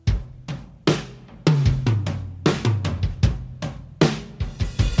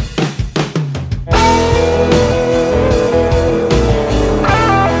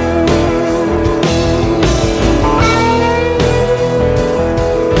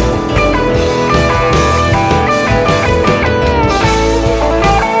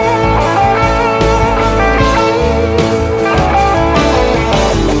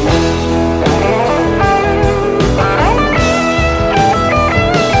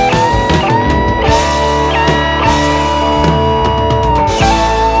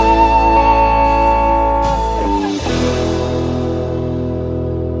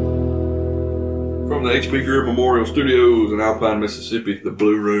Grove Studios in Alpine, Mississippi, the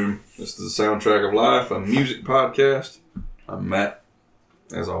Blue Room. This is the Soundtrack of Life, a music podcast. I'm Matt,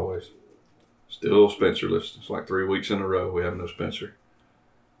 as always. Still Spencerless. It's like 3 weeks in a row we have no Spencer.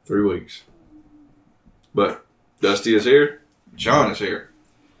 3 weeks. But Dusty is here. John is here.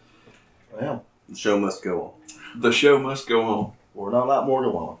 Well, the show must go on. The show must go on. Or not a lot more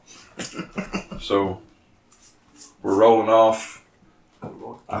go on. So, we're rolling off.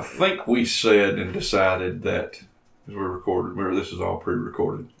 I think we said and decided that, as we're recording, remember this is all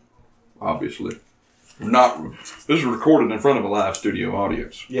pre-recorded, obviously. This is recorded in front of a live studio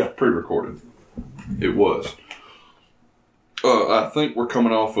audience. Yeah. Pre-recorded. It was. I think we're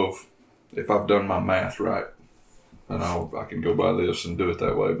coming off of, if I've done my math right, and I can go by this and do it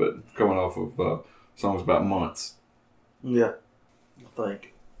that way, but coming off of songs about months. Yeah. I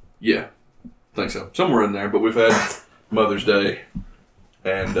think. Yeah. I think so. Somewhere in there, but we've had Mother's Day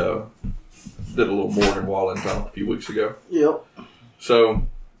and did a little Morgan Wallen talk a few weeks ago. Yep. So,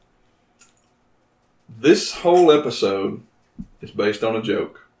 this whole episode is based on a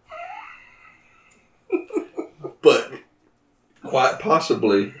joke. But, quite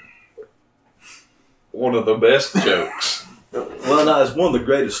possibly, one of the best jokes. Well, no, it's one of the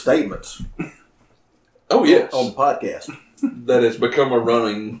greatest statements. Oh, yes. On the podcast. That has become a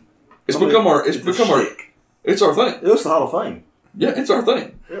running... It's our thing. It's the Hall of Fame. Yeah, it's our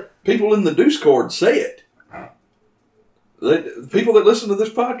thing. Yeah. People in the Discord say it. People that listen to this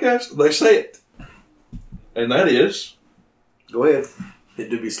podcast, they say it. And that is... Go ahead. It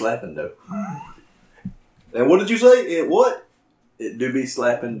do be slapping, though. And what did you say? It what? It do be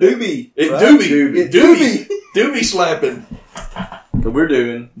slapping. Doobie. It right? Doobie. Doobie. Doobie slapping. So we're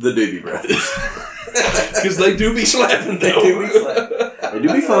doing the Doobie Brothers. Because they do be slapping. They do be slapping. They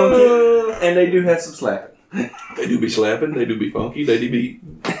do be funky. And they do have some slapping. They do be slapping. They do be funky. They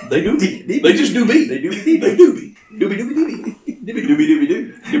just do be. They do be. They do be. Doobie doobie doobie. Doobie doobie doobie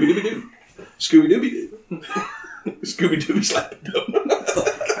doo. Doobie doobie doo. Scooby doobie doo. Scooby doobie slapping.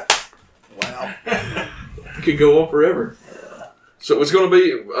 Wow. Could go on forever. So it's going to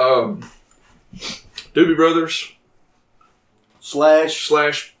be Doobie Brothers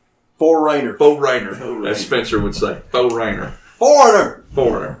Slash Forerunner, Forerunner. as Spencer would say. Forerunner.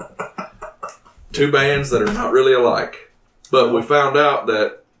 Foreigner. Two bands that are not really alike. But we found out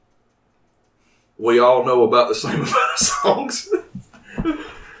that we all know about the same amount of songs.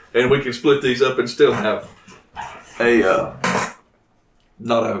 And we can split these up and still have a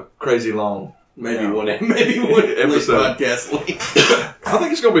not a crazy long One episode. podcast link. I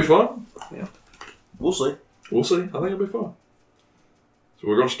think it's going to be fun. Yeah. We'll see. We'll see. I think it'll be fun. So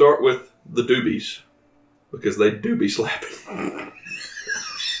we're going to start with the Doobies. Because they do be slapping.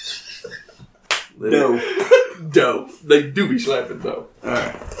 Doe. They do be slapping, though.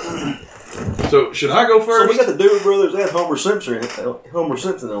 Alright. So, should I go first? So we got the Doobie Brothers and Homer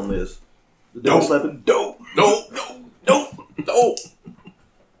Simpson on this. The Doe slapping. No.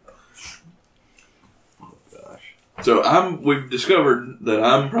 So we've discovered that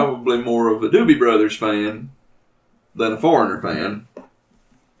I'm probably more of a Doobie Brothers fan than a Foreigner fan,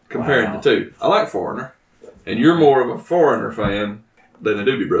 comparing the two. I like Foreigner, and you're more of a Foreigner fan than a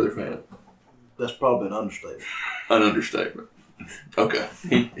Doobie Brother fan. That's probably an understatement. An understatement. Okay.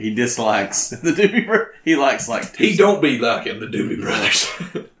 He dislikes the Doobie Brothers. He likes He don't be liking the Doobie Brothers.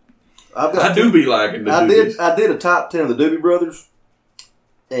 I do be liking the Doobies. I did a top 10 of the Doobie Brothers,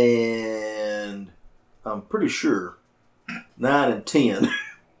 and I'm pretty sure 9 and 10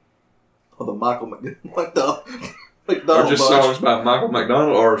 of the Michael McDonald Are just songs by Michael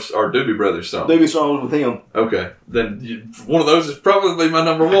McDonald or Doobie Brothers songs? Doobie songs with him. Okay. Then one of those is probably my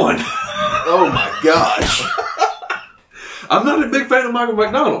number one. Oh my gosh. I'm not a big fan of Michael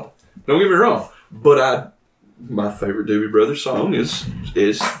McDonald. Don't get me wrong. But my favorite Doobie Brothers song is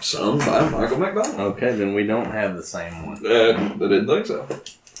sung by Michael McDonald. Okay, then we don't have the same one. I didn't think so.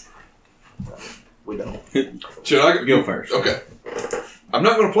 We don't. Should I go first? Okay. I'm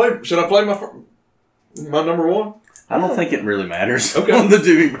not going to play. Should I play my number one? I don't think it really matters. Okay. On the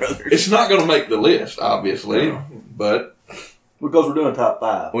Doobie Brothers. It's not going to make the list, obviously, but Because we're doing top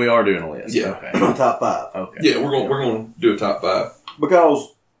 5. We are doing a list. Yeah. Okay. Top 5. Okay. Yeah, we're going to do a top 5.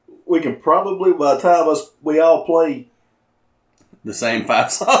 Because we can probably, by the time we all play The same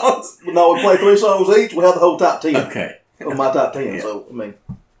 5 songs? No, we play 3 songs each. We have the whole top 10. Okay. Of my top 10. Yeah. So, I mean.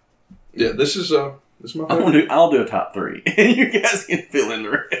 Yeah, this is my favorite. I'll do a top 3. And you guys can fill in the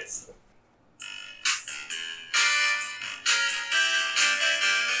rest.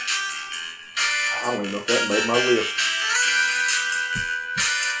 I don't even know if that made my list.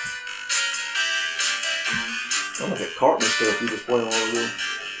 I'm like a Cartman stuff you just play all over.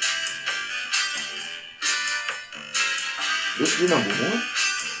 This is your number one?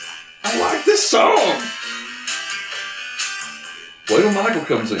 I like this song. Wait till Michael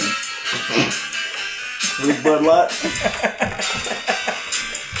comes in. With Bud Light?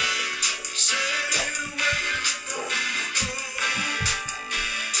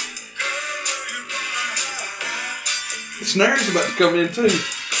 The snare's about to come in too.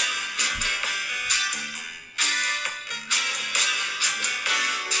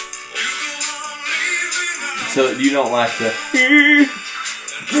 So you don't like the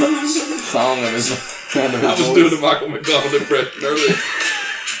song of his sound of his I was voice? doing the Michael McDonald impression earlier.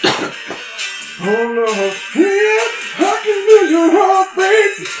 Oh no, yeah, I can feel your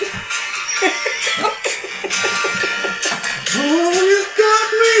heartbeat. Oh, you got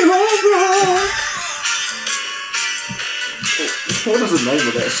me over. What is the name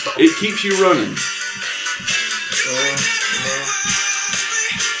of that song? It keeps you running.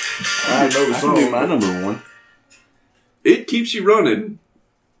 I know the I song. can do my number one. It keeps you running.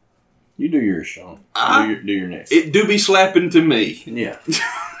 You do yours, Sean. Do your next. It do be slapping to me. Yeah.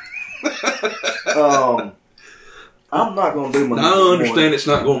 I'm not going to do my Now, number I understand one. it's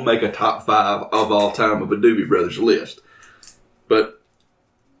not going to make a top 5 of all time of a Doobie Brothers list, but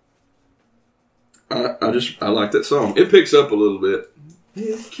I like that song. It picks up a little bit.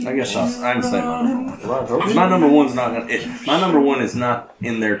 I guess I can say my number one. Well, I hope so. My number one's not gonna. My number one is not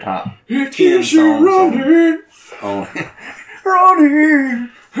in their top It 10 keeps you songs. running. Running.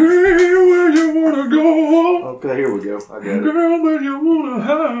 Hey, where you wanna go? Okay, here we go. I got it. Girl, where you wanna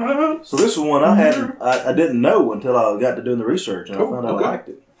hide? So this is one I hadn't, I didn't know until I got to doing the research, and I found out Okay. I liked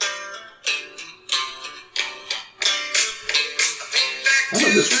it. I know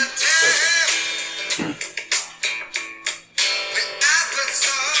this one.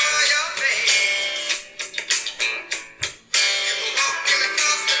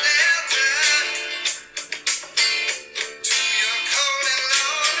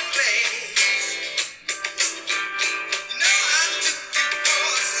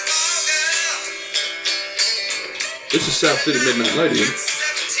 This is South City Midnight Lady.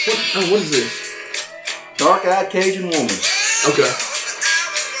 What is this? Dark-eyed Cajun Woman. Okay.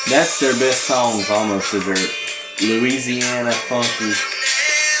 That's their best songs, almost. Is their Louisiana funky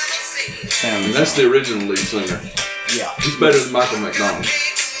sound. And that's the original lead singer. Yeah. He's better than Michael McDonald.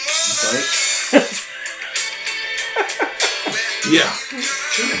 Right? Yeah.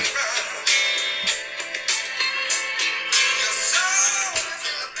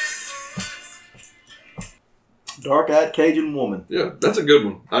 Dark-eyed Cajun Woman. Yeah, that's a good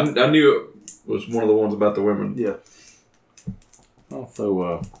one. I knew it was one of the ones about the women. Yeah.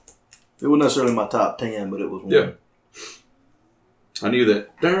 Also, It wasn't necessarily my top 10, but it was one. Yeah. I knew that.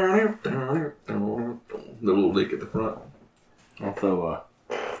 The little lick at the front.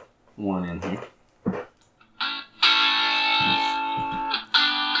 one in here.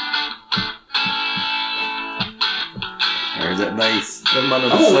 There's that bass. That's my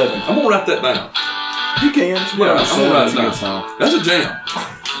number 7. I'm going to write that down. You can. It's my Yeah, number I'm going to write it 7. down. Song. That's a jam.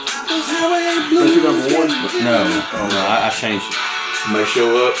 That's your number 1? No, I changed it. May show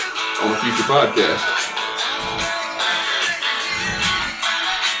up on a future podcast.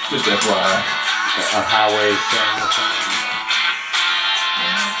 Just FYI. A highway song or something.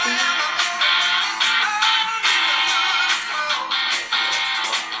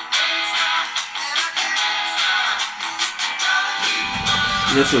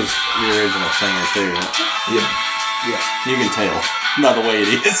 This was the original singer too, right? Yeah. Yeah. You can tell by the way it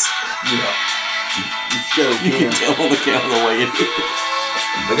is. Yeah. You sure You can can. tell on the count of the way it is.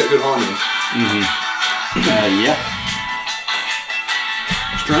 They got good harmonies. Mm-hmm. Yeah.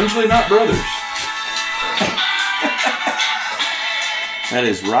 Strangely not brothers. That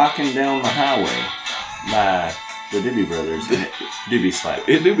is Rockin' Down the Highway by the Doobie Brothers. And it Doobie Slap.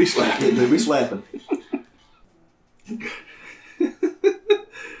 It do be slapping. It do be slapping.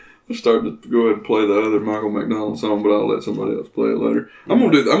 I'm starting to go ahead and play the other Michael McDonald song, but I'll let somebody else play it later. I'm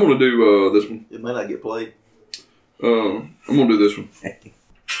gonna do this one. It may not get played. I'm gonna do this one.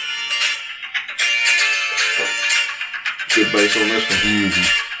 Good bass on this one. Mm-hmm.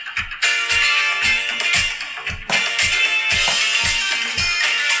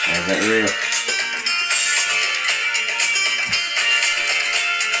 There's that riff.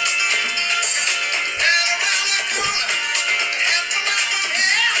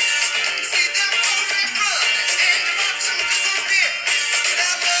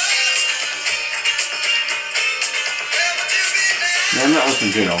 Man, I'm not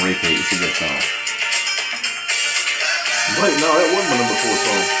listening to it on repeat. It's a good song. Wait, no, that wasn't my number 4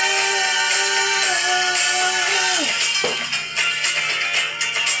 song.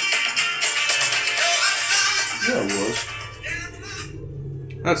 Yeah, it was.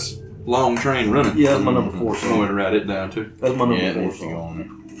 That's Long Train Running. Yeah, that's my number 4 I'm going song. to write it down too. That's my Yeah, it number 4 needs to go song. on there.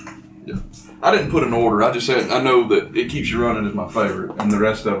 I didn't put an order. I just said I know that It Keeps You Running is my favorite, and the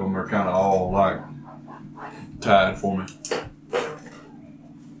rest of them are kind of all like tied for me.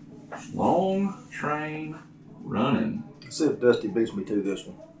 Long Train Running. Let's see if Dusty beats me to this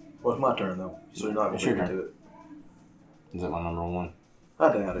one. Well, it's my turn though, so you're not going It's to your beat me turn. to it. Is that my number 1?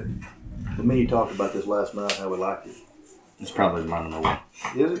 I doubt it. But me and you talked about this last night, how we liked it. It's probably my number 1.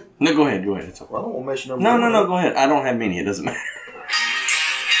 Is it? No, go ahead. It's okay. Well, I don't want to mess your number No, go ahead. I don't have many. It doesn't matter.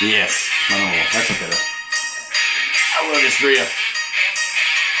 Yes, my number 1. That's okay though. I love this riff.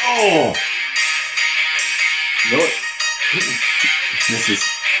 Oh, You know it? this is.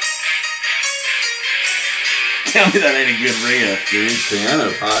 Tell me that ain't a good riff, dude.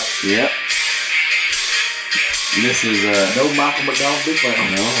 Piano's hot. Yep. This is No Michael McDonald be found.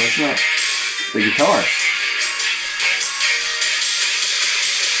 no, it's not. The guitarist.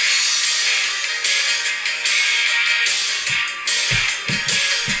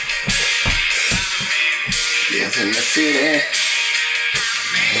 Yes, in the city.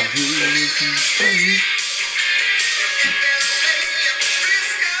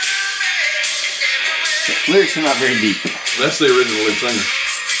 The lyrics are not very deep. That's the original lead singer.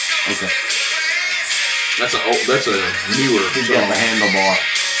 Okay. That's a newer He's song. got the handlebar.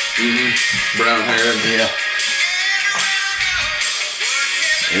 Brown hair. Yeah.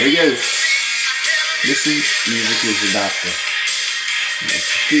 There he goes. Listen, music is the doctor. Makes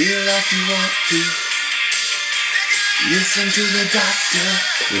you feel like you want to. Listen to the doctor.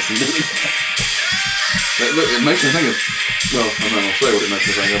 Listen to the It makes me think of. Well, I'm not gonna say what it makes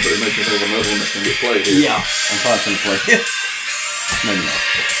me think of, but it makes me think of another one that's gonna get played here. Yeah. I'm probably going to play it. Maybe not.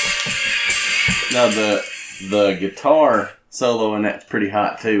 Now, the guitar solo in that's pretty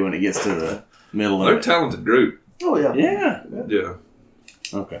hot, too, when it gets to the middle They're a of it. talented group. Oh, yeah. Yeah. Yeah.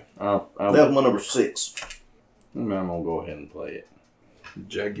 Okay. That was my number 6. I'm going to go ahead and play it.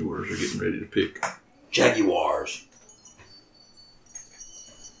 Jaguars are getting ready to pick. Jaguars.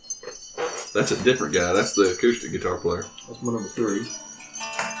 That's a different guy. That's the acoustic guitar player. That's my number 3.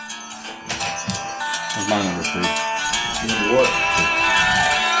 That's my number 2. Number what?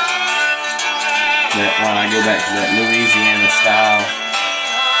 That when I go back to that Louisiana style.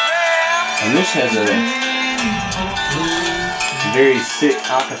 And this has a very sick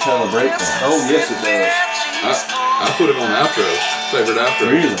acapella breakdown. Oh, yes, it does. I put it on the outro. Favorite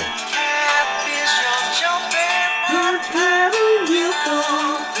outro. Really?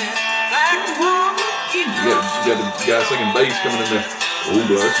 You got the guy singing bass coming in there. Oh,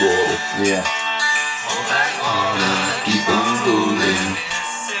 Blackwater. Yeah. Keep on rolling.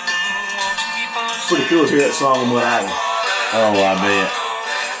 It's pretty cool to hear that song on one album. Oh, I bet.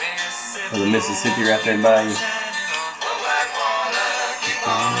 With the Mississippi right there by you.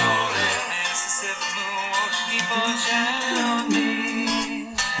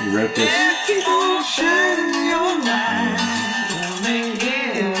 You wrote this?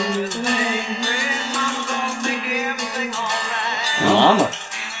 Mama.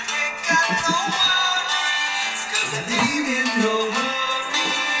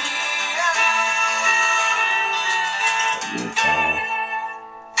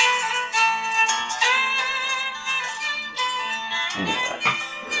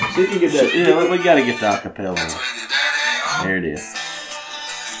 See if you can get that. Yeah, we gotta get the acapella. There it is.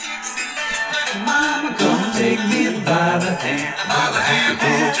 Mama gonna take me by the hand,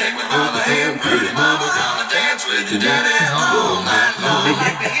 take me by the hand, pretty mama gonna dance with your daddy all night long. I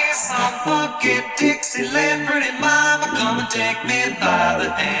like to hear some funky Dixieland, pretty mama come and take me by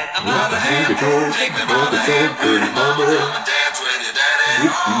the hand, take me by the hand, pretty mama gonna dance with your daddy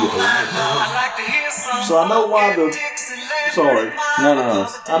all night long. I like to hear some So I know why the. Sorry. No.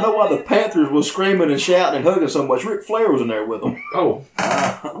 I know why the Panthers was screaming and shouting and hugging so much. Ric Flair was in there with them. Oh.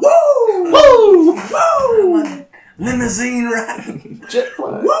 Woo! Woo! Woo! Limousine ride. Jet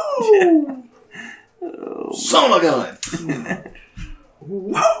flag. Woo! Son of a gun.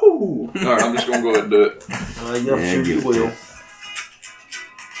 Woo! All right, I'm just going to go ahead and do it. Yeah, sure you will.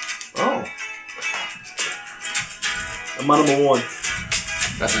 Oh. That's my number 1.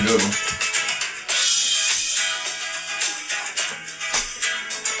 That's a good one.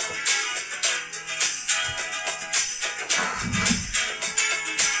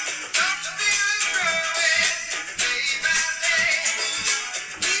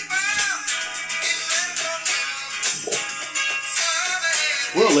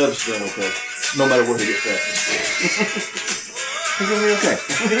 Will Levis doing okay, no matter where he gets drafted. He's gonna be okay.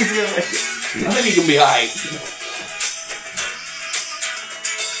 He's gonna make it. I think he can be alright.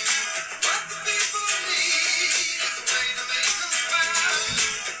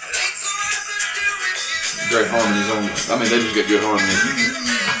 great harmonies on. I mean, they just get good harmonies.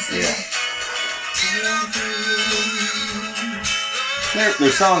 Yeah.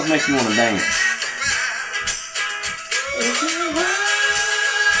 Their songs make you want to dance.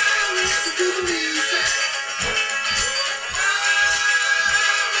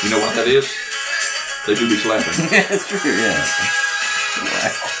 You know what that is? They do be slapping. Yeah, that's true, yeah.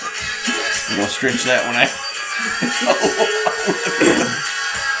 Wow. I'm going to stretch that one out.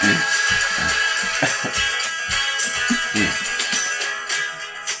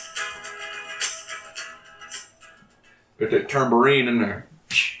 Got that tambourine in there.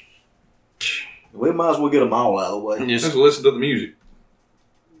 We might as well get them all out of the way. Just listen to the music.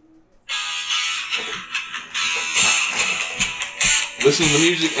 Listen to the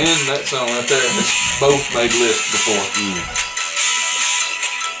music and that song right there. It's both made lists before.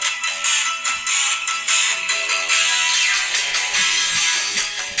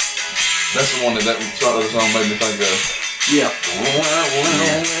 That's the one that start of the song made me think of. Yeah.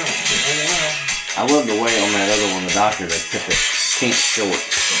 I love the way on that other one, the doctor, they kept it pink short.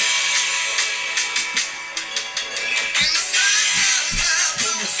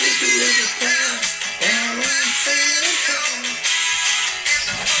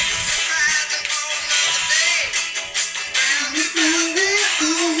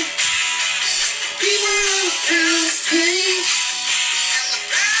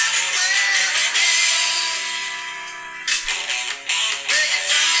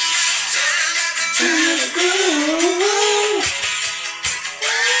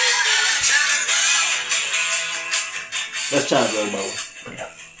 That's China Road, Bubba.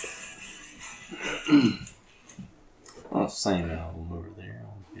 I'll sing that album over there.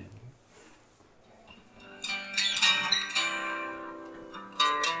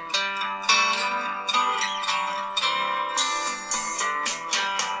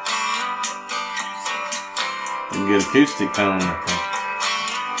 Good acoustic tone.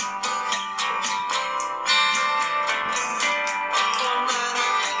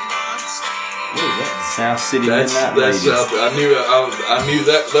 What is that? South City That's Midnight Ladies. South. I knew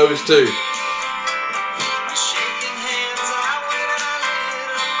those two.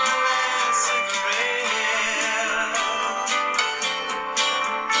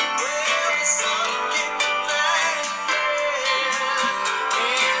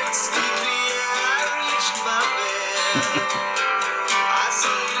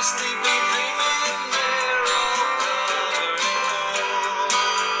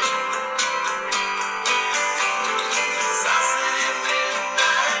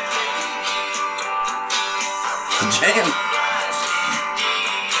 Jam.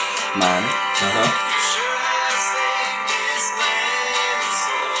 Mine.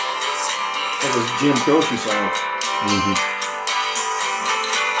 That was Jim Croce song. Mm-hmm.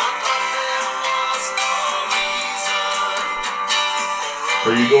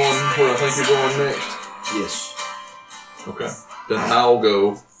 Are you going where I think you're going next? Yes. Okay. Then I'll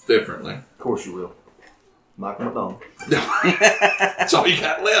go differently. Of course you will. Michael McDonald. That's all you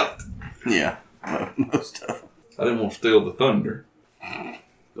got left. Yeah. Most of them. I didn't want to steal the thunder.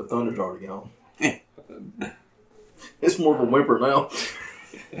 The Thunder's already gone. It's more of a whimper now.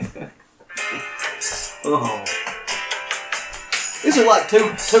 Oh. This is like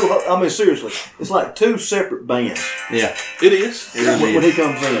two. I mean, seriously, it's like two separate bands. Yeah. It is. It really When is. he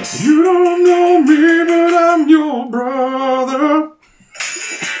comes in. You don't know me, but I'm your brother.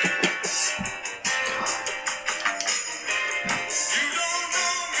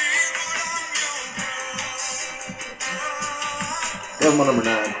 That was my number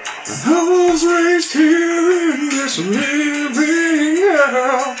 9. I was raised here in this living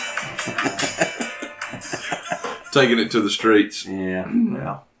hell. Taking it to the streets. Yeah.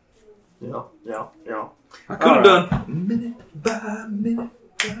 Yeah. I could have done minute by minute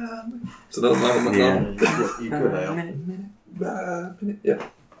by minute. So that was my Yeah. You could have. minute by minute. Yeah.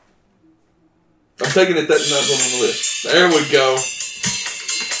 I'm taking it that's not on the list. There we go.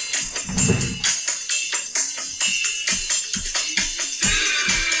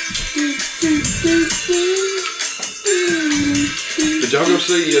 Did y'all go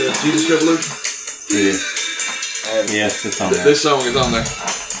see Jesus Revolution? Yeah. Yes, it's on there. This song is on there.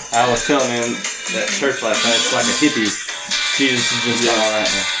 I was telling him that church last night, it's like a hippie. Jesus is just alright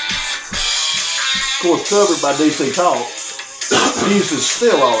now. Of course, covered by DC Talk. Jesus is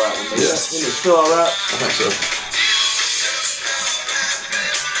still alright with me. Yeah. Isn't it still alright? I think so.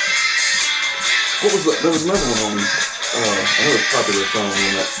 What was that? There was another one on another popular song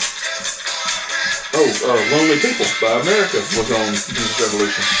on that. Lonely People by America was on Jesus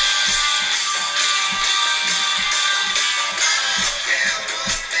Revolution.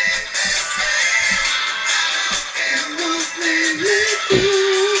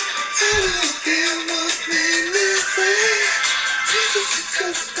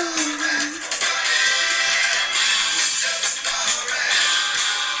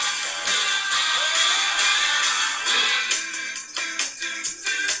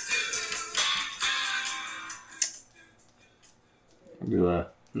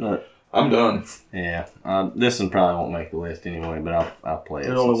 done. Yeah. This one probably won't make the list anyway, but I'll play it.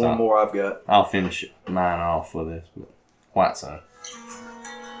 There's only one more I've got. I'll finish mine off with this. But White Sun.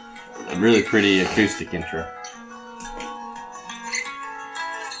 A really pretty acoustic intro.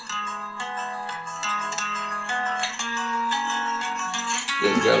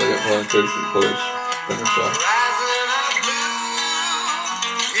 Yeah, you got plenty of acoustic, please. Finish off. Rising up blue,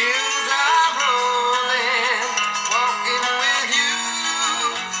 hills are rolling, walking with you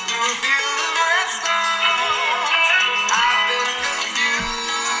through a field of red stones. I've been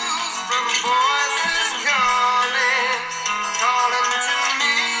confused from voices calling to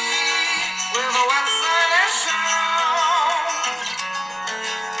me where the white sun has shone,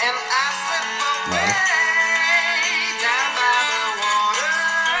 and I slip away down by the water.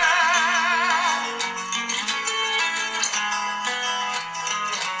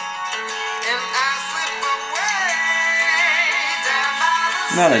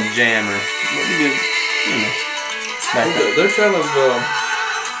 Not a jammer, but a good, They're kind of,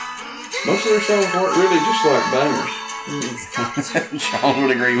 most of their songs weren't really just like bangers. Sean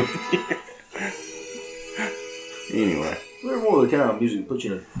would agree with you. Anyway. They're more the kind of music that puts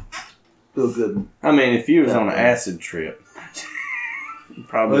you in a feel good. I mean, if you was on an acid trip, it'd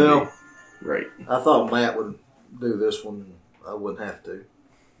probably be great. I thought Matt would do this one. I wouldn't have to.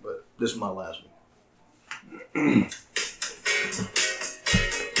 But this is my last one.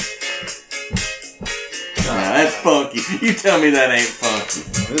 Now, that's funky. You tell me that ain't funky.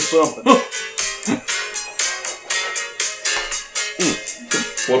 It's something.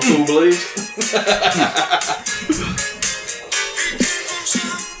 What's some believe?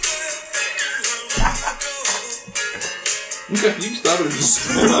 You can stop it.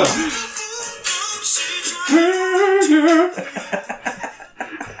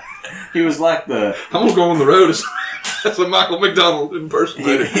 He was like the... I'm gonna go on the road as a Michael McDonald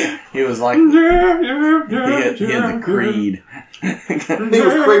impersonator. He was like... He had the Creed. He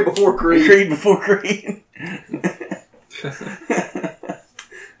was Creed before Creed. Creed before Creed.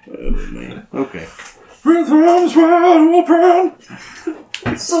 Oh, man. Okay. With arms wide open.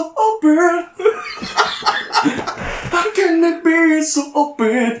 It's so open. How can it be so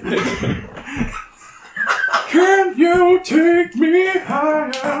open? Can you take me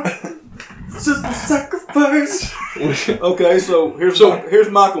higher? It's just a sacrifice. Okay, so here's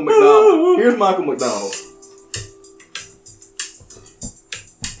Michael McDonald. Here's Michael McDonald.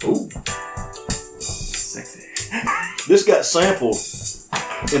 Ooh. Sexy. This got sampled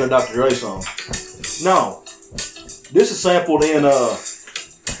in a Dr. Dre song. No. This is sampled in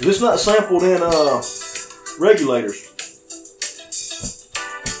this not sampled in Regulators.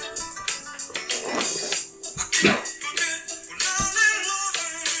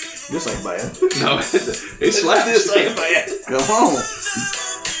 This ain't bad. No, it slaps. This ain't bad. Come on.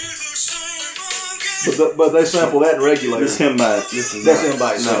 But they sample that in Regulators. This is That's him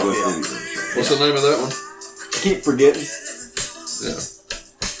by itself. No, Yeah. What's the name of that one? I keep forgetting. Yeah.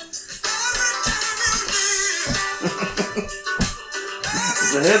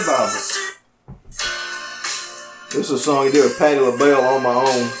 It's a head bobber. This is a song he did with Patti LaBelle, On My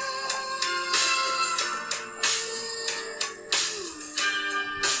Own.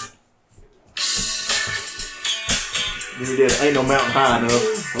 Then he did Ain't No Mountain High Enough.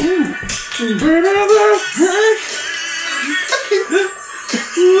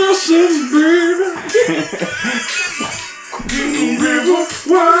 Listen, baby. River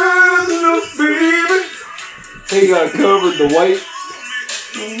wide enough, baby. He got covered the weight.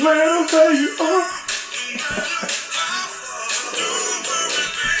 No matter where you are.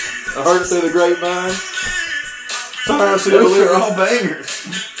 I heard it through the grapevine. Sometimes see Those are all bangers.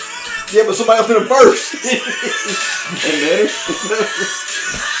 Yeah, but somebody else did it first. And better.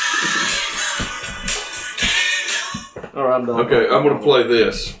 All right, I'm done. Okay, I'm gonna play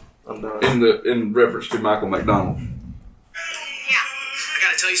this I'm done. in reference to Michael McDonald. Yeah, I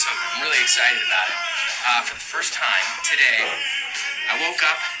gotta tell you something. I'm really excited about it. For the first time today, I woke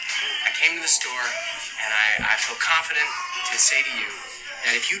up, I came to the store, and I feel confident to say to you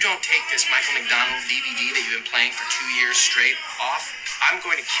that if you don't take this Michael McDonald DVD that you've been playing for 2 years straight off, I'm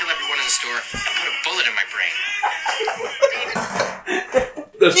going to kill everyone in the store and put a bullet in my brain.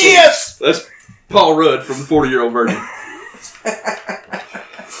 Yes! That's Paul Rudd from the 40-Year-Old Virgin.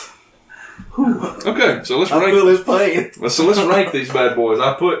 Okay, so let's I rank. feel his pain. Let's rank these bad boys.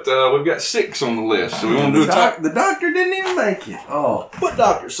 I put we've got 6 on the list. So we want to do a top. The doctor didn't even make it. Oh, Put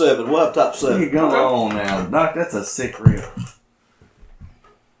Dr. 7. We'll have top 7. come on now, Doc. That's a sick riff.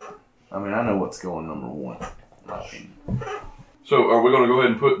 I mean, I know what's going number 1. In my opinion. So are we going to go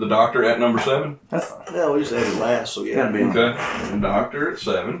ahead and put the Doctor at number 7? That's fine. No, we just added last, so yeah. Gotta be. Okay, and Doctor at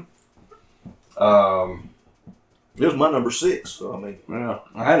 7. It was my number 6, so I mean. Yeah,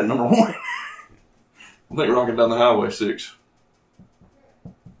 I had it number 1. I think Rocking Down the Highway 6.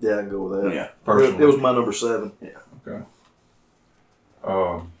 Yeah, I can go with that. Yeah, Personally. It was my number 7. Yeah. Okay.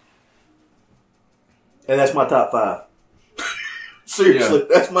 And that's my top 5. Seriously,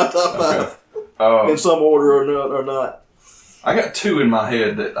 that's my top 5. In some order or not. I got 2 in my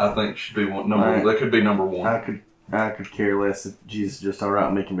head that I think should be number. Right. That could be number 1. I could care less if Jesus is just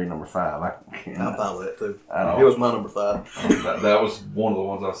alright. Me can be number 5. I'm fine with that too. I It was my number 5. That was one of the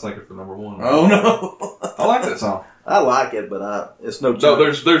ones I was thinking for number 1. Oh no! I like that song. I like it, but it's no. So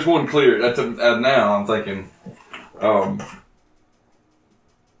there's one clear. Now I'm thinking. You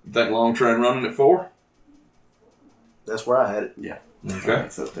think Long Train Running at 4? That's where I had it. Yeah. Okay.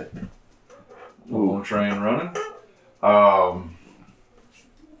 That's up there. Long Train Running.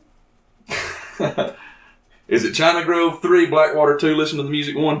 Is it China Grove 3, Blackwater 2, Listen to the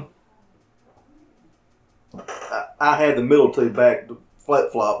Music 1? I had the middle two back to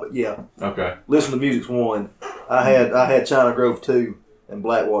flip flop, but yeah. Okay. Listen to Music's 1. I had China Grove 2 and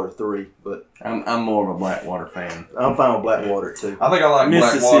Blackwater 3, but I'm more of a Blackwater fan. I'm fine with Blackwater 2. I think I like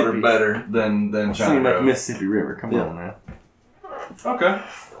Mississippi. Blackwater better than China Singing about the Grove. Mississippi River. Come Yeah. on now. Okay.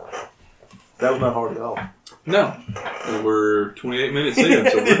 That was not hard at all. No. We're 28 minutes in,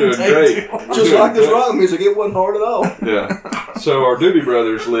 so we're doing great. Just like this rock music, it wasn't hard at all. Yeah. So our Doobie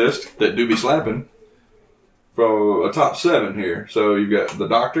Brothers list that Doobie slapping for a top 7 here. So you've got The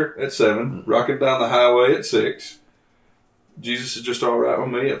Doctor at 7, Rocking Down the Highway at 6, Jesus Is Just Alright With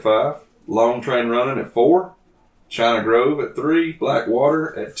Me at 5, Long Train Running at 4, China Grove at 3,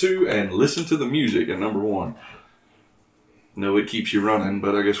 Blackwater at 2, and Listen to the Music at number 1. No, it keeps you running,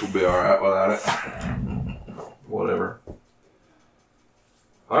 but I guess we'll be alright without it. Whatever.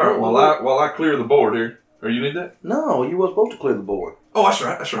 Alright, while I clear the board here. Or you need that? No, you were supposed to clear the board. Oh, that's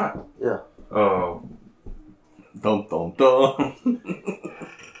right, that's right. Yeah. Oh. Dum dum dum.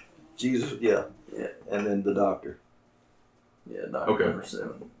 Jesus, yeah. Yeah. And then the Doctor. Yeah, Doctor Okay. number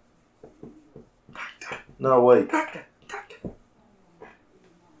 7. No, wait. Yeah,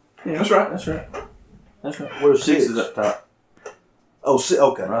 That's right. That's right. That's right. Where's 6 6? is up top. Oh,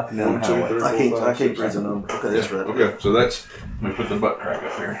 okay. Rocking down the 1, 2, highway. 3, I 4, can't 5, read 6, the 7. number. Okay, that's right. Okay, so that's. Let me put the butt crack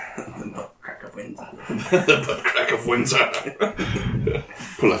up here. Crack of Windsor. The butt crack of Windsor.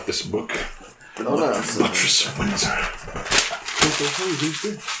 Pull out this book. Oh, no. Buttress of Windsor.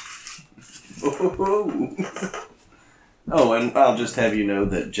 Oh, and I'll just have you know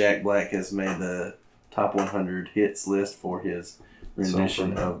that Jack Black has made the top 100 hits list for his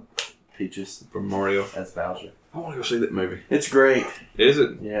rendition of Peaches From Mario. as Bowser. I want to go see that movie. It's great. Is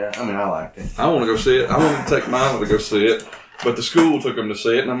it? Yeah, I mean, I liked it. I want to go see it. I wanted to take Milo to go see it, but the school took him to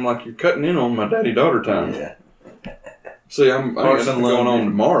see it, and I'm like, you're cutting in on my daddy-daughter time. Yeah. See, I got Carson something going loved on it.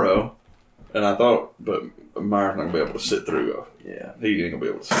 tomorrow, and I thought, but Meyer's not going to be able to sit through it. Yeah. He ain't going to be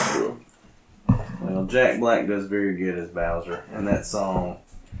able to sit through it. Well, Jack Black does very good as Bowser, and that song.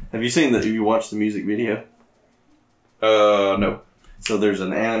 Have you watched the music video? No. So there's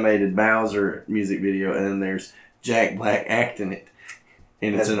an animated Bowser music video, and then there's Jack Black acting it,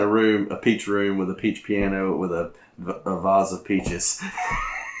 and it's in a peach room with a peach piano with a vase of peaches.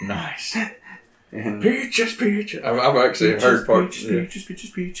 Nice. And Peaches, peaches. I've actually heard parts.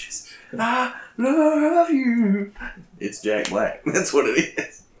 peaches. I love you. It's Jack Black. That's what it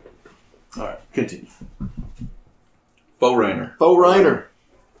is. All right, continue. Foreigner. Foreigner.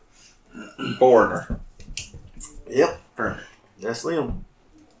 Foreigner. Yep. Foreigner. That's them.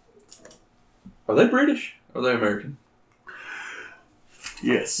 Are they British? Or are they American?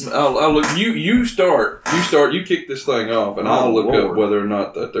 Yes. I'll look. You start. You kick this thing off, and I'll look up whether or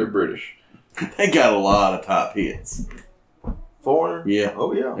not that they're British. They got a lot of top hits. Foreigner? Yeah.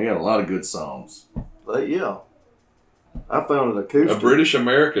 Oh, yeah. They got a lot of good songs. Yeah. I found an acoustic. A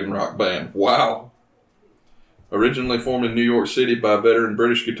British-American rock band. Wow. Originally formed in New York City by veteran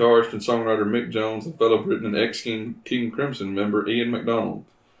British guitarist and songwriter Mick Jones and fellow Britain and ex-King Crimson member Ian MacDonald,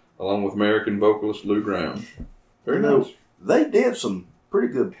 along with American vocalist Lou Graham. Very nice. They did some pretty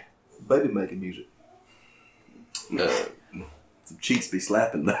good baby-making music. Some cheeks be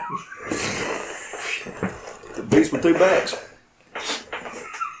slapping though. The beast with two backs.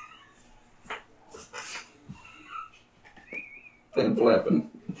 And flapping.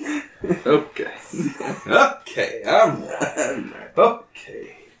 Okay. Okay, I'm right.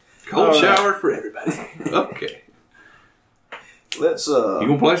 Okay. Cold All right. shower for everybody. Okay. Let's You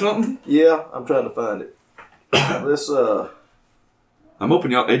gonna play something? yeah, I'm trying to find it. Let's I'm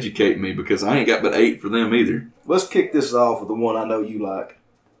hoping y'all educate me because I ain't got but 8 for them either. let's kick this off with the one I know you like.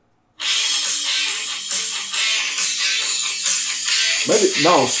 Maybe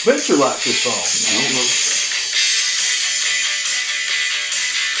no. Spencer likes this song. I don't know.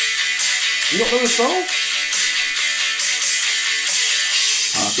 You don't know this song?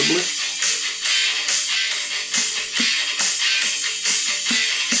 Possibly.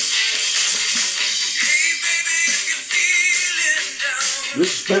 This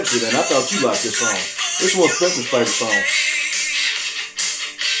is Spencer. Then I thought you liked this song. This is one of Spencer's favorite songs.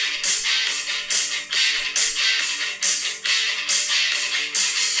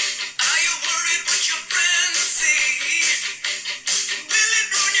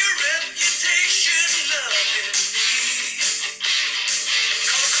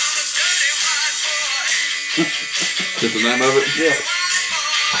 Is the name of it? Yeah.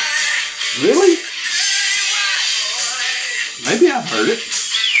 Really? Maybe I've heard it.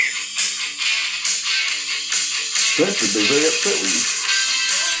 Spencer would be very upset with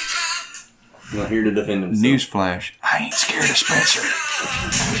you. Not here to defend himself. Newsflash. I ain't scared of Spencer.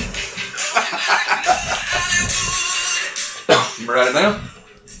 Write it down.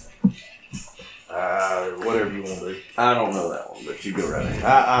 Whatever you want to do. I don't know that one, but you go right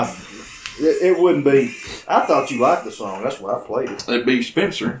ahead. It wouldn't be. I thought you liked the song. That's why I played it. It'd be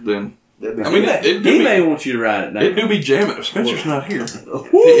Spencer then. That'd be I mean, He may want you to write it down. It do be jamming if Spencer's not here. If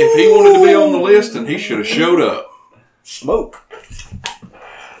he wanted to be on the list, then he should have showed up. Smoke.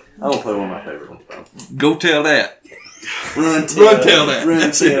 I will play one of my favorite ones, bro. Go tell that. Run tell that.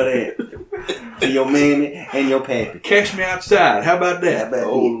 Run tell that. To your mammy and your pappy. Catch me outside. How about that?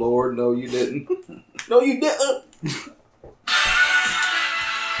 Oh, Lord, no, you didn't. No, you didn't.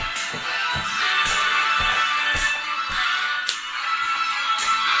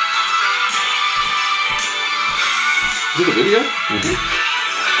 Is it a video? Mm-hmm.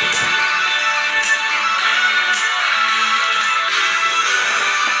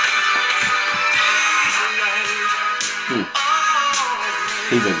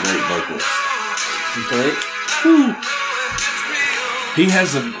 He's a great vocalist. You think? He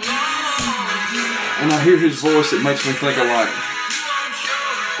has a... When I hear his voice, it makes me think of like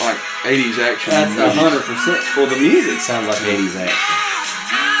 80s action. That's movies. 100%. Well, the music sounds like 80s action.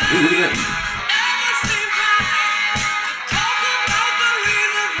 Ooh, look at that.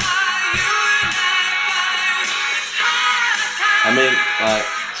 I mean, like,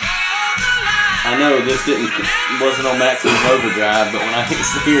 I know this wasn't on Maximum Overdrive, but when I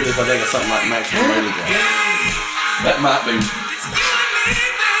hear this, I think of something like Maximum Overdrive. That might be...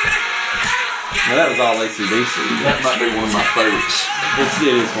 Now, that was all AC/DC. That might be one of my favorites.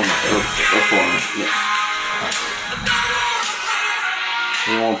 It is one of my favorites. For me. Yeah.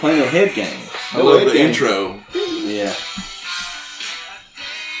 You want to play no head game? I love the intro. Yeah.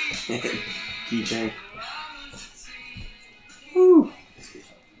 Keychain. Woo.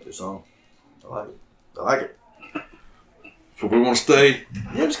 Good song. I like it. I like it. So we want to stay...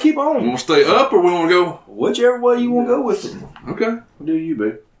 Yeah, just keep We on. want to stay up or we want to go... Whichever way you want to go with it. Okay. Do you,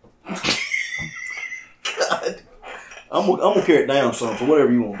 boo? God. I'm gonna carry it down some, so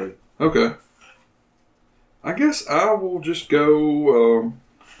whatever you want to do. Okay. I guess I will just go...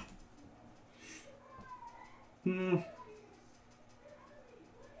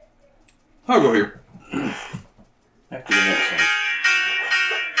 I'll go here. After the next one.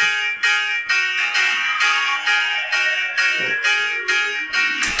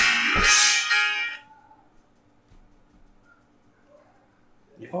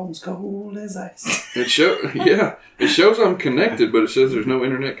 Your phone's cold as ice. It shows I'm connected, but it says there's no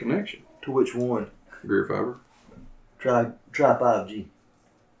internet connection. To which one? Greer fiber. Try 5G.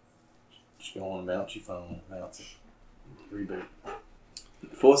 Just go on and bounce your phone. Bounce it. Reboot.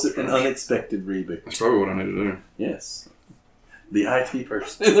 Force it an unexpected reboot. That's probably what I need to do. Yes. The IT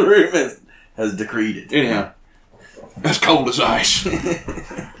person in the room has decreed it. Anyhow, that's cold as ice.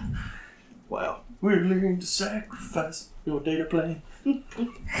 Wow. We're learning to sacrifice your data plan.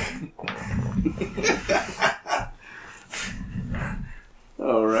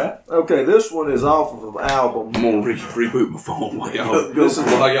 All right. Okay, this one is off of an album. I'm gonna reboot my phone while y'all. Go This is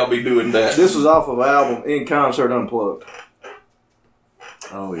why y'all be doing that. This is off of an album In Concert Unplugged.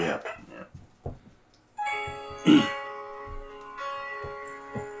 Oh, yeah. And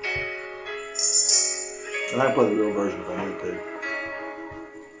I can play the real version if I need to.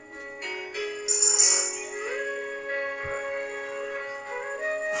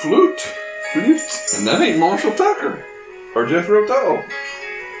 Flute. Flute. And that ain't Marshall Tucker. Or Jethro Tull.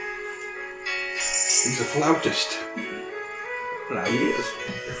 He's a flautist. Now he is.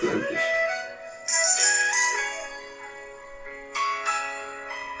 A flautist.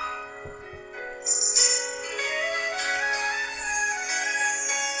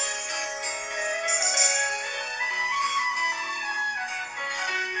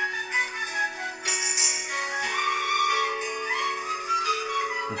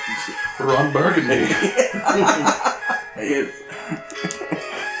 Ron Burgundy.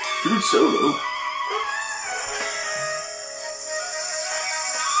 Fruit solo.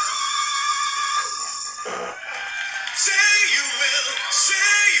 Say you will, say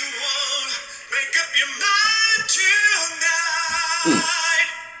you won't. Make up your mind tonight.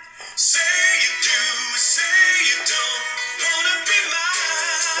 Say you do, say you don't. Wanna be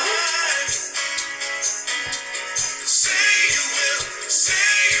mine. Say you will, say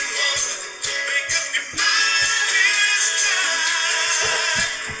you won't. Make up your mind this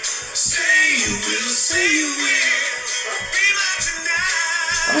time. Say you will, say you will. Be mine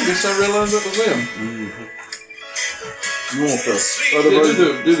tonight. I guess I realized that was them. You want the other Yeah,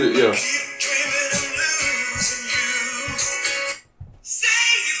 version? do the, yeah. Keep dreaming of losing you. Say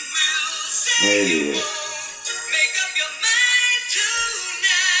you will, say There it you is. won't. Make up your mind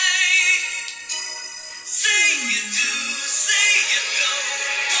tonight. Say you do, say you don't.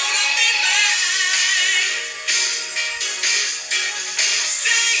 Wanna be mine.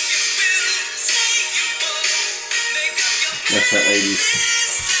 Say you will, say you won't. Make up your mind. That's that 80s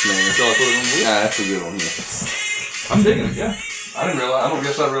snare. Shall I put it on the Yeah, that's a good one, yeah. I'm digging it, yeah. I didn't realize, I don't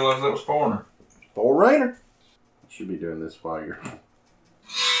guess I realized that was Foreigner. Foreigner. Should be doing this while you're.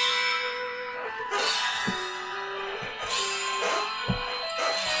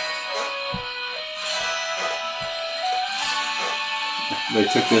 They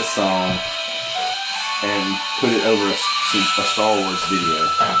took this song and put it over a Star Wars video.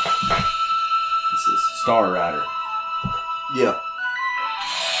 This is Star Rider. Yeah.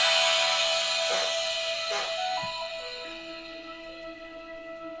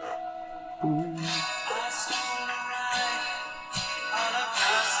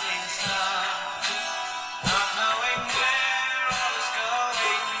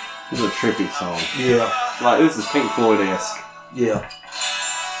 This is a trippy song. Yeah. Like, this is Pink Floyd-esque. Yeah.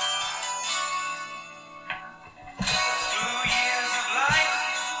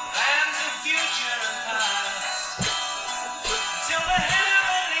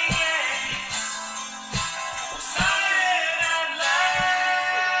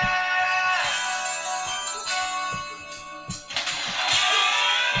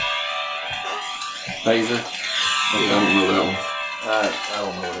 Phaser. I don't know that one. I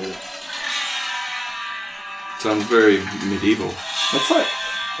don't know what it is. Sounds very medieval. It's like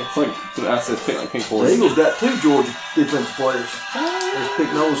I said, like Pink Floyd. The Eagles got two Georgia defensive players. There's Pick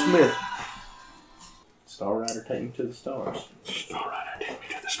Noah Smith. Star Rider, take me to the stars. Star Rider, take me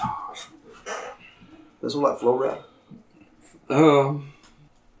to the stars. That's all like Flow Rider.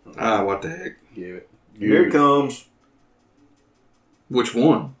 What the heck? Give it. Here it comes. Which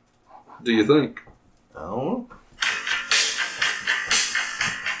one do you think? I don't know.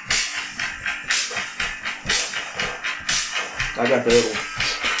 I got the other one.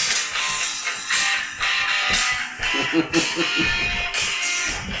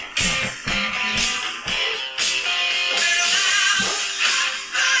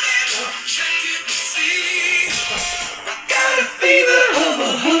 Got a fever of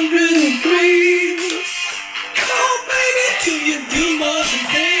 103. Come on, baby, do you do more than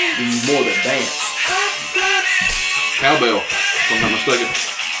dance? Do more than dance. Cowbell, if I'm not mistaken.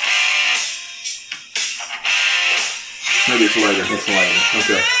 Maybe it's later. It's later.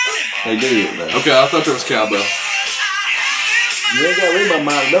 Okay. They do it though. Okay, I thought there was cowbell. You ain't got to read my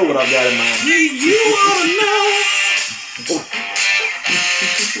mind to know what I've got in mind. You wanna know?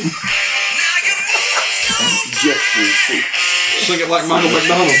 Gesture. See. Sing it like Michael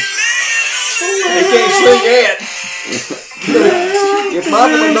McDonald. He can't sing that. If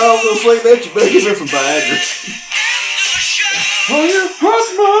Michael McDonald's gonna sing that, you better give him some Viagra. Oh, you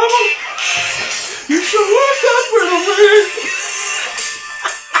hot mama. You should wake up with me.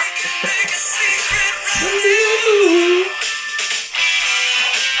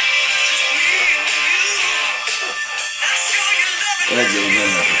 That gives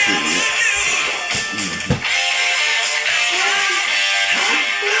them that too.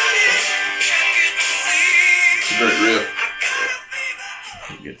 It's a great riff.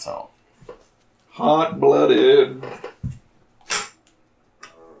 Good song. Hot-blooded.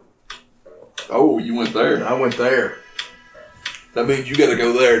 Oh, you went there. I went there. That means you got to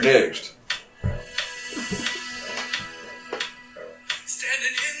go there next.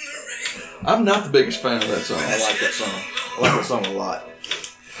 I'm not the biggest fan of that song. I like that song. I like that song a lot.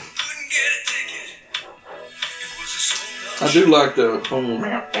 I do like the.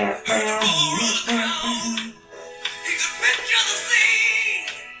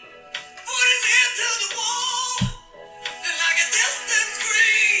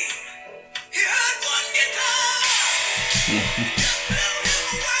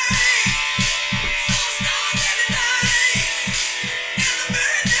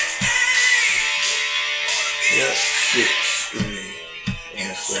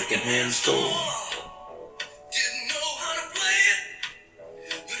 record store. Didn't know how to play it,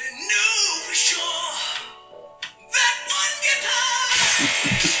 but it knew for sure that one guitar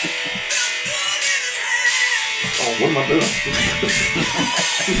felt good in his hand. Oh, what am I doing?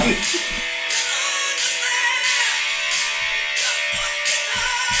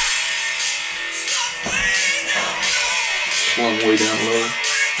 Slung way down low.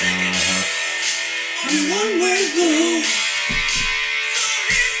 One way blue.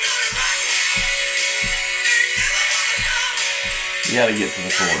 You gotta get to the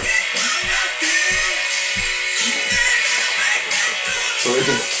chorus. So it's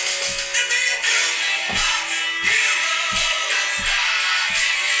a,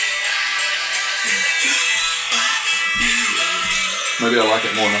 maybe I like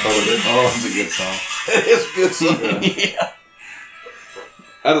it more than I thought I did. Oh, it's a good song. It's a good song. Yeah.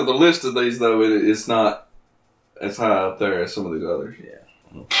 Out of the list of these, though, it's not as high up there as some of these others. Yeah.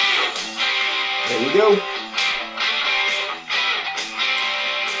 There you go.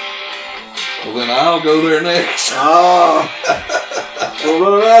 Well, then I'll go there next. Ah. We're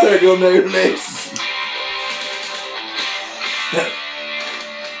running out there. Go there next.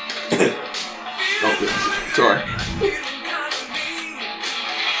 Okay. Sorry.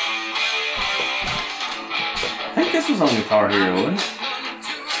 I think this was on Guitar Hero, wasn't it?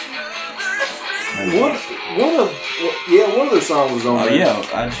 One of their songs was on Oh there. yeah,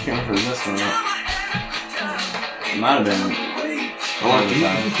 I just can't remember this one. It might have been.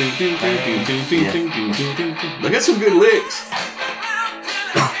 They got some good licks.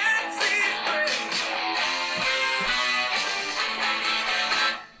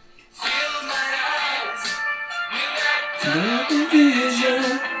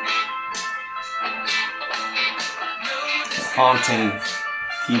 Haunting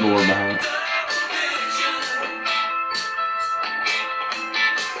keyboard behind it.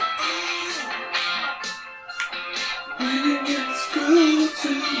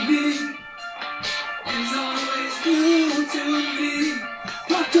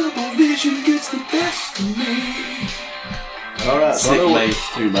 All right. So I Sick know, bass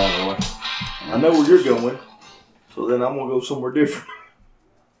too, by the way. I know where you're going. So then I'm gonna go somewhere different.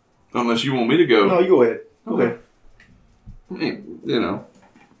 Unless you want me to go. No, you go ahead. Go Okay. ahead. You know.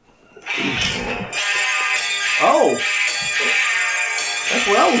 Oh, that's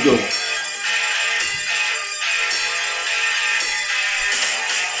where I was going.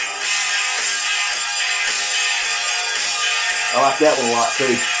 I like that one a lot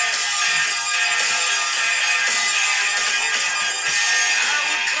too.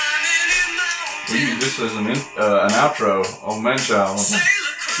 We use this as an outro on Manchild.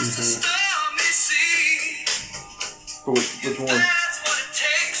 Which one?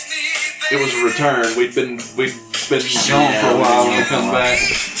 It was a return. We'd been gone for a while and we come back.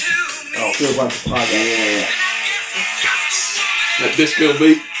 Oh, feels like a podcast. Yeah. That disco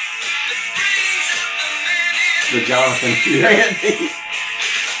beat. The Jonathan Grant.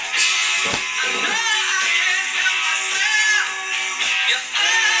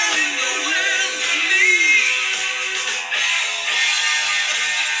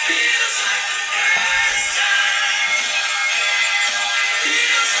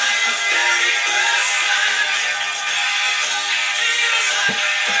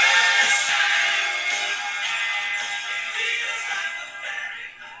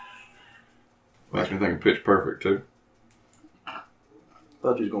 Makes me think of Pitch Perfect too.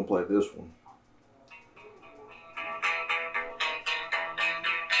 Thought you was gonna play this one.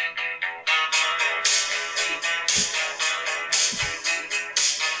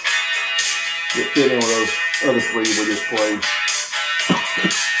 It fit in with those other three we just played.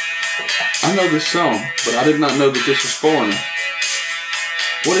 I know this song, but I did not know that this was Foreigner.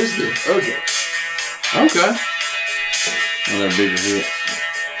 What is this? Okay. Okay. One of their bigger hits.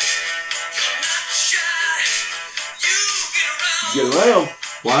 Get around.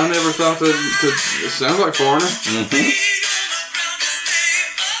 Well, I never thought that it sounds like Foreigner. Mm-hmm.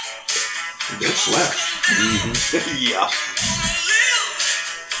 That slaps. Yeah.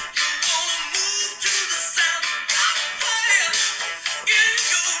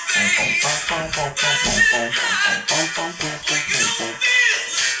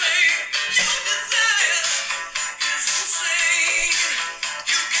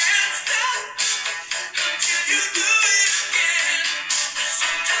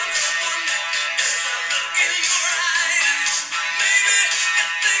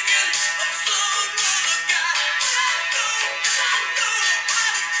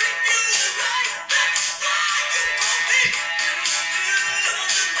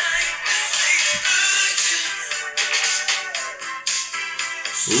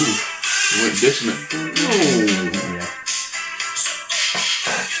 Ooh. Dissonant. Yeah.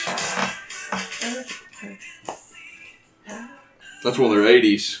 That's one of their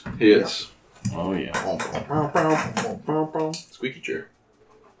 80s hits. Oh yeah. Squeaky chair.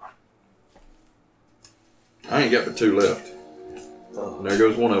 I ain't got but 2 left. And there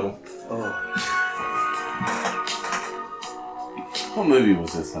goes one of them. What movie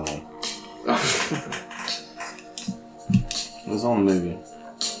was this on? It was on a movie.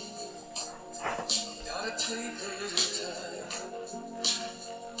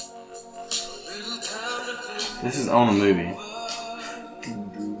 This is on a movie.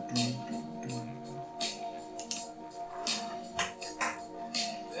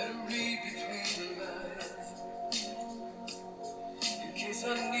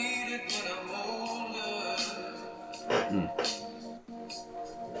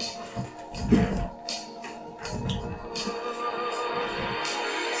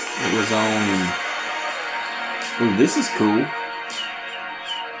 It was on. Ooh, this is cool.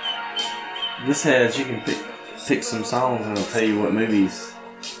 This has, you can pick some songs and it'll tell you what movies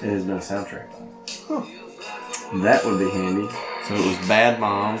it has been a soundtrack on. That would be handy. So it was Bad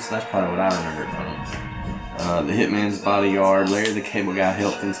Moms, that's probably what I remember it from. The Hitman's Bodyguard, Larry the Cable Guy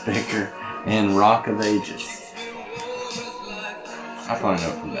Health Inspector, and Rock of Ages. I probably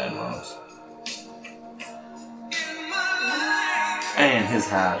know it from Bad Moms. And his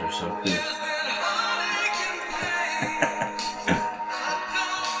highs are so cool.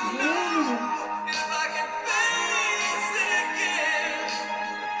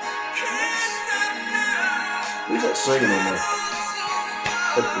 Who's that singing on there?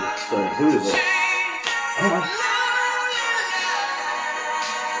 At the thing. Who is that? I don't know.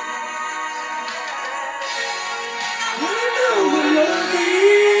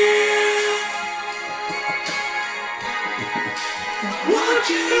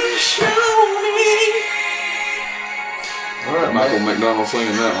 All right, Michael McDonald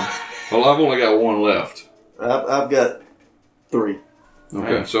singing that one. Well, I've only got one left. I've got 3.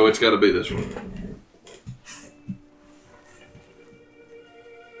 Okay, so it's got to be this one.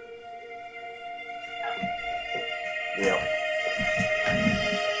 Yeah.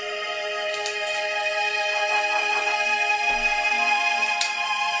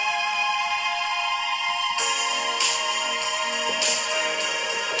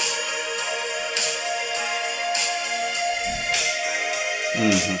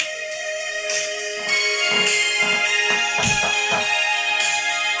 Mm-hmm.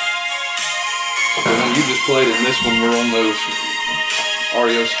 And then you just played in this one. We're on those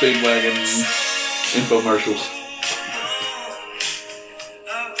REO Speedwagon infomercials.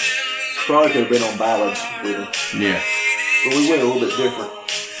 Probably could have been on ballads with it. Yeah. But we went a little bit different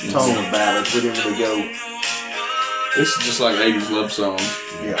tone of ballads. We didn't really go. This is just like 80s love songs.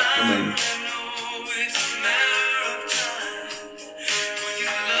 Yeah. I mean,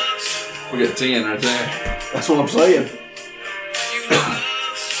 we got 10 right there. That's what I'm saying.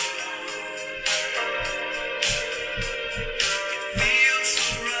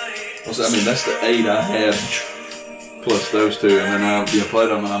 I mean, that's the 8 I had plus those 2, and then I played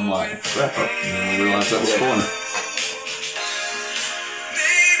them, and I'm like, crap, and then I realized that was corner.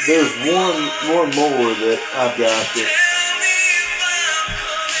 There's one more that I've got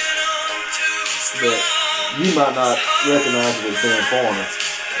that you might not recognize it as being foreigner.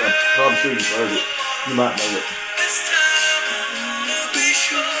 I'm probably sure you've heard it. You might know it.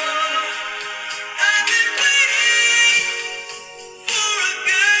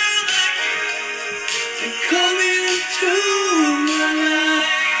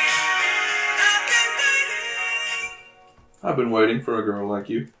 I've been waiting for a girl like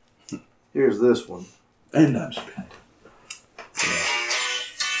you. Here's this one. And I'm spent.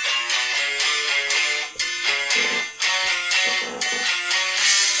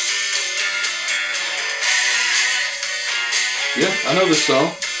 Yeah, I know this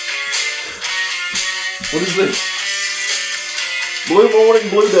song. What is this? Blue morning,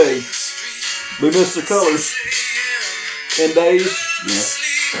 blue day. We miss the colors. And days.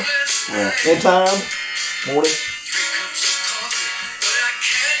 Yeah. And time. Morning.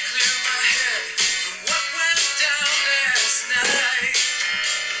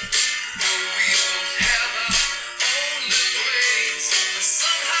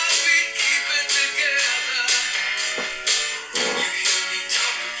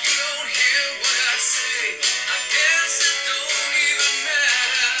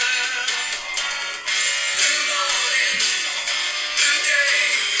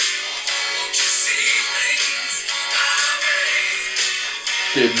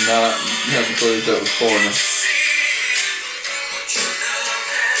 Did not have a clue that was foreigner.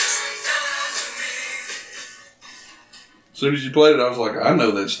 soon as you played it, I was like, I know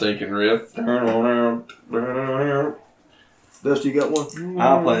that stinking riff. Dusty, you got one?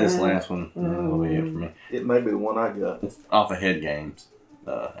 I'll play this last one. That'll be it for me. It may be the one I got. It's off of Head Games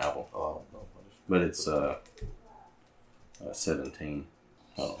album. Oh, no. But it's 17.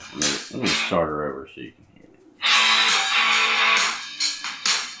 Oh, let me start her over so you can hear it.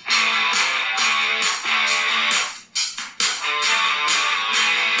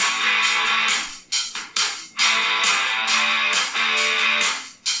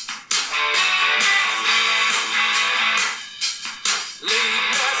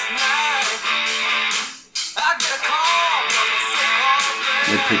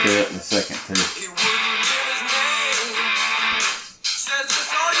 They pick it up in a second too.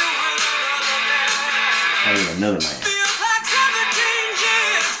 Oh, another man.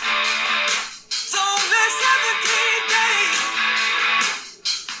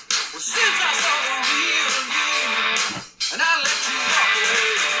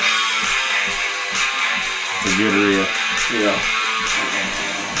 It's a good riff. Yeah.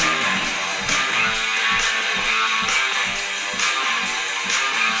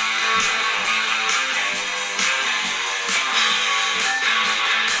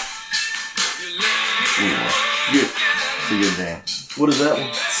 Good. It's a good jam. What is that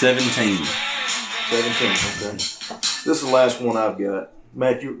one? 17. 17. Okay. This is the last one I've got.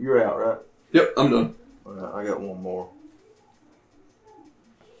 Matt, you're out, right? Yep, I'm done. All right, I got one more.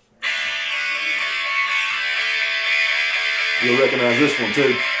 You'll recognize this one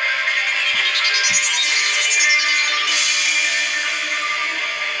too.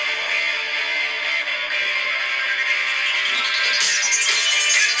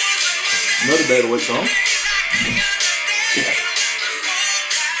 Another Day of the Week song. Yeah.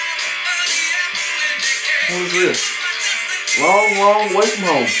 What was this? Long, long way from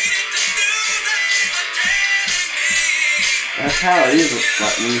home. That's how it is.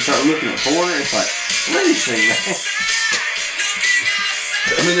 Like when you start looking at Foreigner, it's like, let me sing that.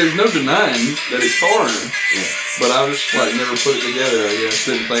 I mean, there's no denying that it's Foreigner. Yeah. But I just like never put it together, I guess.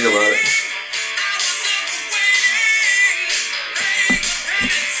 Didn't think about it.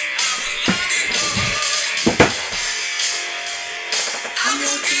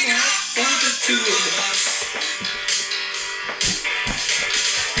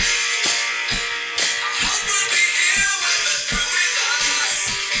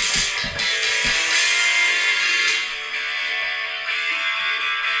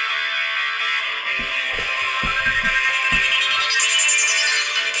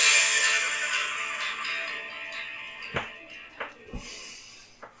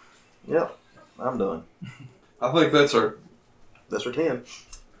 Yep, I'm done. I think that's our... That's our 10.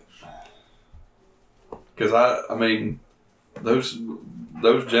 Because I mean, those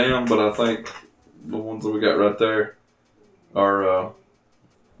jam, but I think the ones that we got right there are,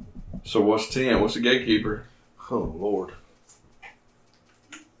 so what's 10? What's the gatekeeper? Oh, Lord.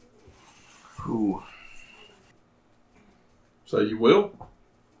 Ooh. So you will?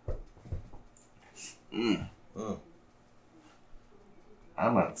 I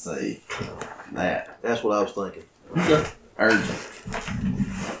might say that. That's what I was thinking. Okay. Urgent.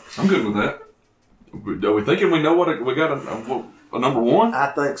 I'm good with that. Are we thinking we know what we got a number one? I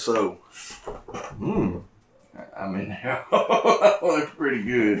think so. I mean, that looks pretty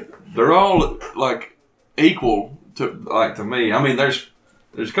good. They're all like equal to me. I mean, there's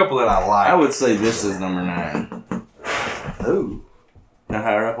a couple that I like. I would say this is number 9. Ooh. Now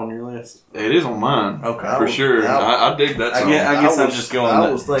higher up on your list? It is on mine. Okay. For sure. I dig that song. I guess I'm just going. I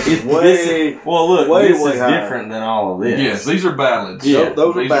was thinking way. Well, look, way, this way is higher. different than all of this. Yes, these are ballads. Yeah,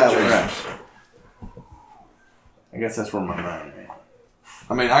 those are These ballads. jams. I guess that's where my mind is.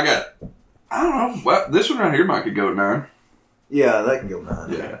 I mean, I don't know. Well, this one right here might could go at 9. Yeah, that can go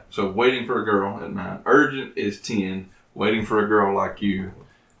 9. Yeah. So Waiting for a Girl at 9. Urgent is 10. Waiting for a Girl Like You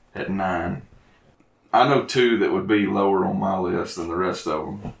at 9. I know 2 that would be lower on my list than the rest of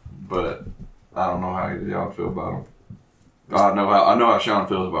them, but I don't know how y'all feel about them. I know how Sean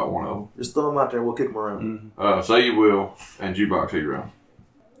feels about one of them. Just throw them out there. We'll kick them around. Say You Will and Jukebox Hero.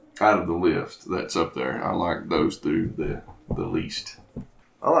 Out of the list that's up there, I like those 2 the least.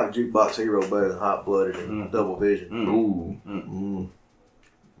 I like Jukebox Hero better than Hot Blooded and Double Vision. Ooh.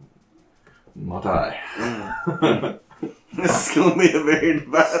 Not I. This is going to be a very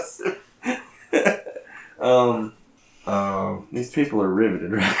divisive. These people are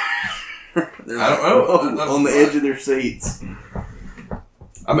riveted, right? They're I don't know. on the edge of their seats.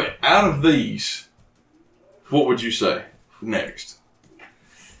 I mean, out of these, what would you say next?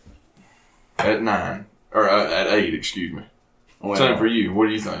 At 9. Or at 8, excuse me. Well, Same for you. What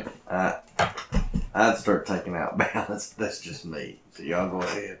do you think? I'd start taking out balance. That's just me. So y'all go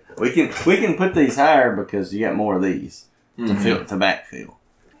ahead. We can put these higher because you got more of these to backfill.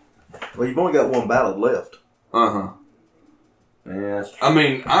 Well, you've only got one ballad left. Uh-huh. Yeah, that's true. I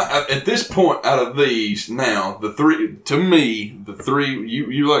mean, I at this point, out of these, now, the three,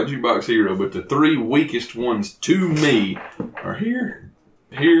 you like Jukebox Hero, but the three weakest ones to me are here,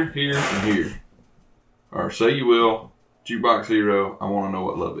 and here. Or Say You Will, Jukebox Hero, I Want to Know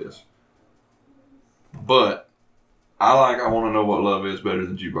What Love Is. But I Want to Know What Love Is better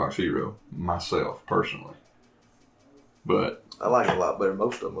than Jukebox Hero, myself, personally. But I like it a lot better than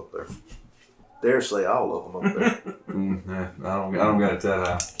most of them up there. Dare say all of them up there. I don't got it that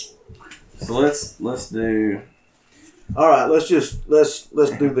high. So let's do. All right, let's do this.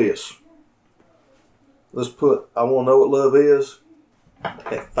 Let's put I Want to Know What Love Is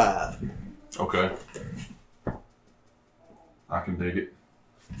at 5. Okay. I can dig it.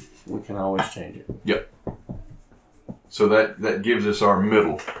 We can always change it. Yep. So that gives us our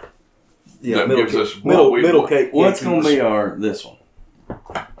middle. Yeah, that middle gives cake, us what middle cake. What's going to be our this one?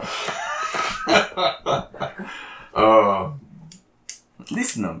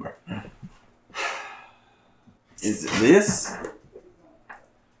 This number. Is it this?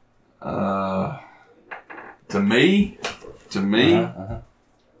 To me, Uh-huh.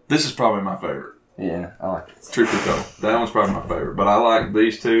 this is probably my favorite. Yeah, I like it. Truth be told, that one's probably my favorite. But I like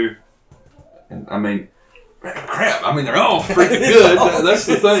these two. And I mean, crap. I mean, they're all freaking good. That's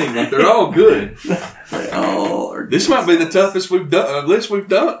the thing. Like, they're all good. This might be the toughest list we've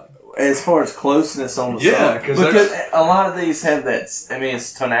done. As far as closeness on the Yeah, song. Because a lot of these have that, I mean,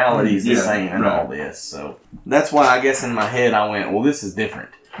 it's tonalities the same and right. all this. So that's why I guess in my head I went, well, this is different.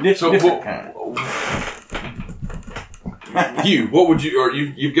 Different kind of. What would you, or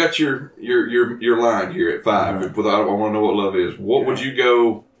you've got your line here at 5. Uh-huh. With I Want to Know What Love Is. What would you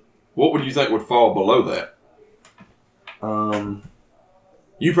go, what would you think would fall below that?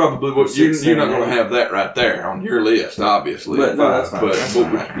 You probably would. You're not going to have that right there on your list, obviously. But no, that's fine. But That's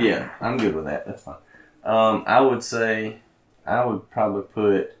fine. Yeah, I'm good with that. That's fine. I would say I would probably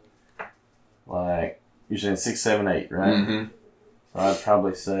put like you're saying 6, 7, 8, right? Mm-hmm. So I'd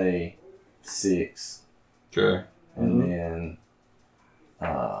probably say 6. Okay. And then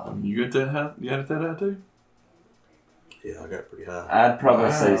You get that high? You got it that high too? Yeah, I got it pretty high. I'd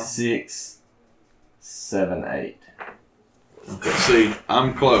probably say 6, 7, 8. Okay. See,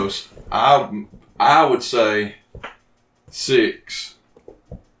 I'm close. I would say 6,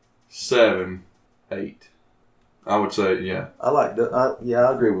 7, 8. I would say, yeah. I like that.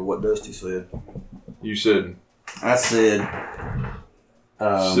 I agree with what Dusty said. You said I said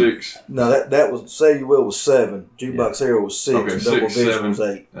 6. No, that was Say You Will was 7. Jukebox Hero was 6. Okay, and Double 6, Vision 7, was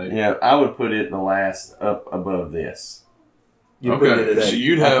 8. Yeah, I would put it in the last up above this. You put it at 8. So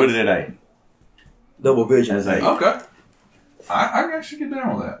you'd I have put it at 8. Double Vision As was 8. 8. Okay. I can actually get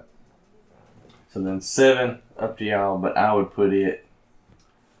down with that. So then 7 up to y'all, but I would put it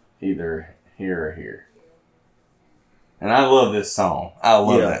either here or here. And I love this song. I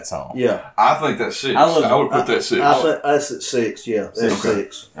love that song. Yeah. I think that's 6. I love- I would put that 6. That's at 6, yeah. That's Okay.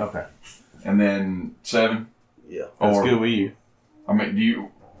 6. Okay. And then 7. Yeah. That's Or- good with you. I mean, do you?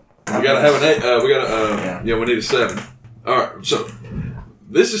 We gotta have an 8. Yeah, we need a 7. All right. So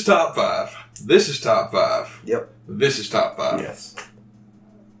this is top 5. This is top 5. Yep. This is top 5. Yes.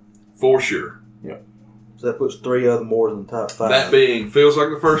 For sure. So that puts 3 other more than the top 5. That being Feels Like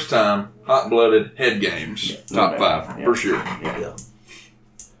the First Time, Hot Blooded, Head Games, top no 5 doubt. for sure. Yeah.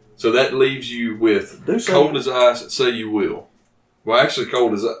 So that leaves you with Do say- Cold as Ice and Say You Will. Well, actually,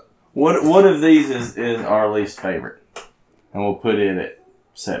 Cold as Ice. What of these is our least favorite? And we'll put it at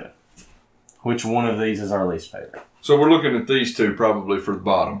 7. Which one of these is our least favorite? So we're looking at these two probably for the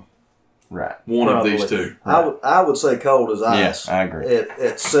bottom. Right. One Probably. of these two. I would say Cold as Ice. Yes, I agree.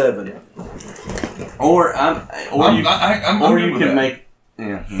 At 7. Or I'm you good with can that. make.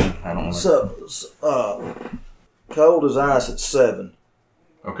 Yeah, I don't know. So, Cold as Ice at 7.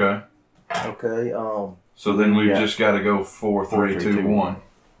 Okay. Okay. So then we've Yeah. just got to go 4, 3, 2, 1.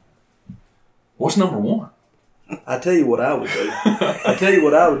 What's number 1? I tell you what I would do. I tell you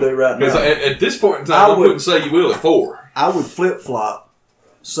what I would do right Because now. at this point in time, I wouldn't Say You Will at 4. I would flip flop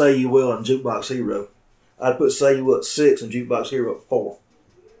Say You Will and Jukebox Hero. I'd put Say You Will at 6 and Jukebox Hero at 4.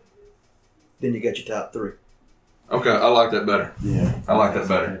 Then you got your top 3. Okay, I like that better. Yeah. I like that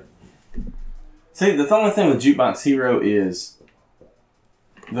better. See, the only thing with Jukebox Hero is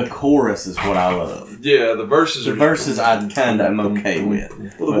the chorus is what I love. Yeah, the verses The are... verses I kind of am okay with.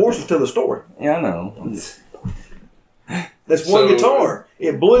 Well, the horses tell the story. Yeah, I know. That's one So- guitar.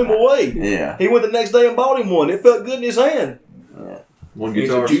 It blew him away. Yeah. He went the next day and bought him one. It felt good in his hand. One He's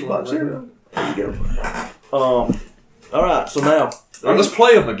a guitar. Jukebox Hero. There you go. All right, so now. All right, let's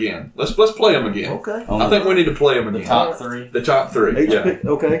play them again. Let's play them again. Okay. I think we need to play them again. The top three. The top three. Yeah.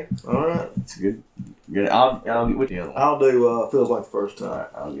 Okay. All right. It's good. Good. I'll get with the other one. I'll do feels like the first time. All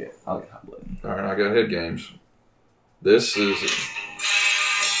right, I'll get hot blood. All right, I got head games. This is.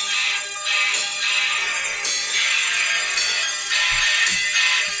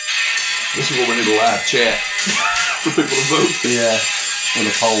 This is where we need a live chat for people to vote. Yeah. In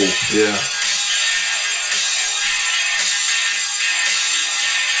a poll. Yeah.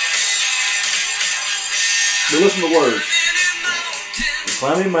 But listen to the words.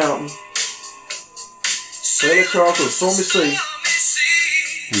 Climbing a mountain. Sail across a stormy sea.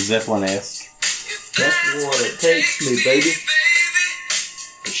 Zeppelin-esque. That's what it takes me, baby.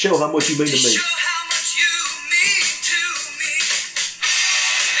 To show how much you mean to me.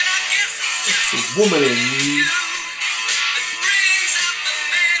 This woman in you.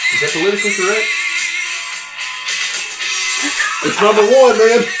 Is that politically correct? It's number one,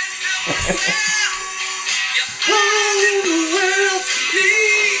 man.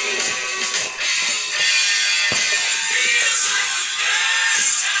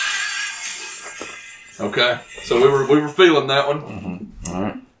 Okay, so we were feeling that one. Mm-hmm. All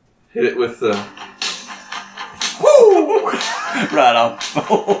right. Hit it with Woo! Right on.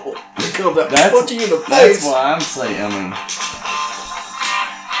 Here comes that punch you in the face. That's why I'm saying. I mean.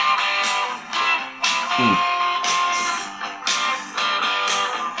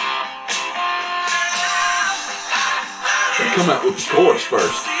 They come out with the chorus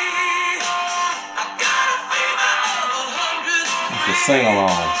first. It's a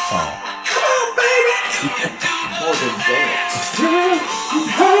sing-along song. More than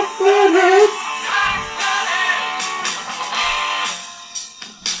dance.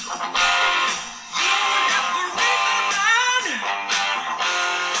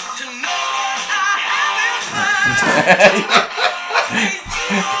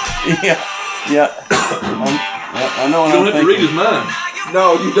 Yeah. I know what You don't I'm have to read his thinking. mind.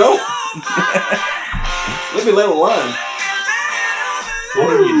 No, you don't. Let me let alone.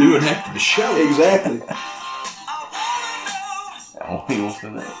 What are you doing after the show? Exactly. Oh, he wants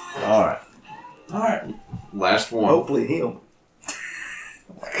to know. All right. Last one. Hopefully him.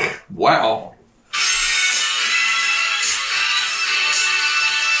 Wow.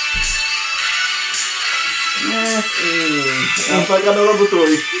 I think I know number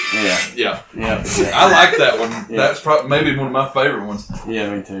three. Yeah. Yeah. I like that one. Yeah. That's probably maybe one of my favorite ones.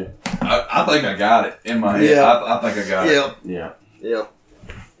 Yeah, me too. I think I got it in my head. Yeah. I think I got it. Yeah. Yeah. Yeah.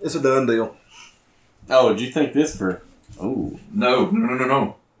 It's a done deal. Oh, did you think this for? Oh.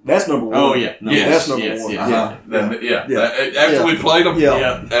 No. That's number one. Oh yeah. No, Yes. That's number yes, one. yes. Uh-huh. Yeah. After we played them,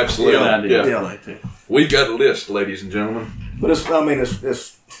 Yeah. absolutely. Good idea. Yeah. We've got a list, ladies and gentlemen. But it's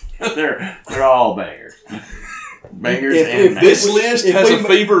They're all bangers. Bangers If and This we- list if has we a ma-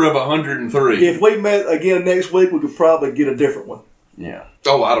 fever of 103. if we met again next week, we could probably get a different one. yeah.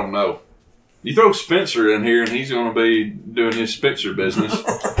 Oh, I don't know. You throw Spencer in here, and he's going to be doing his Spencer business.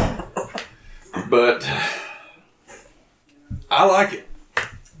 But I like it.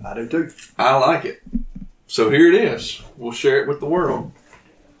 I do too. I like it. So here it is. We'll share it with the world.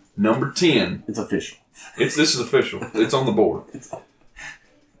 Number 10. It's official. This is official. It's on the board.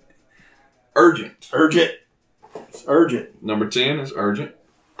 Urgent. It's urgent. Number 10 is Urgent.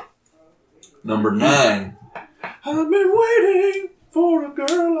 Number 9. I've been waiting for a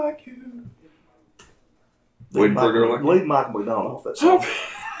girl like you. Waiting for a girl like you? Leave Michael McDonald off that song.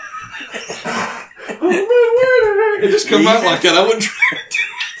 I've been waiting. It just come out like that. I wouldn't try to do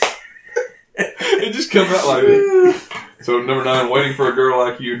it. It just come out like that. So number 9, Waiting for a Girl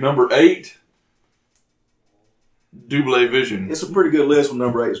Like You. Number 8, Doobie Vision. It's a pretty good list when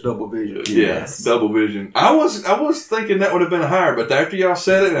number 8 is Double Vision. Yes, Double Vision. I was thinking that would have been higher, but after y'all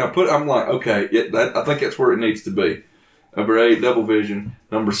said it, and I'm like, okay, I think that's where it needs to be. Number 8, Double Vision.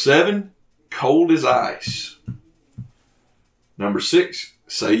 Number 7, Cold as Ice. Number 6,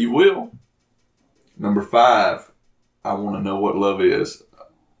 Say You Will. Number 5, I Want to Know What Love Is.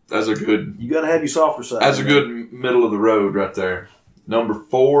 That's a good. You got to have your softer side. That's a good middle of the road right there. Number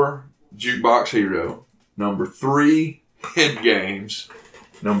 4, Jukebox Hero. Number 3, Head Games.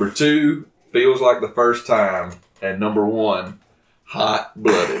 Number 2, Feels Like the First Time. And number 1, Hot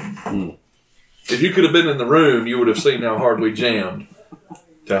Blooded. If you could have been in the room, you would have seen how hard we jammed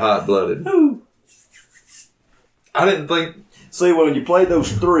to Hot Blooded. I didn't think. See, when you played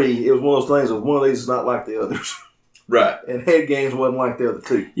those 3, it was one of those things that one of these is not like the others. Right. And Head Games wasn't like the other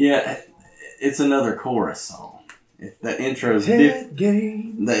 2. Yeah, it's another chorus song. The intro's Head different.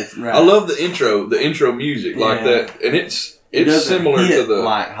 Game. That's right. I love the intro music like Yeah. that. And it's It It's doesn't similar hit to the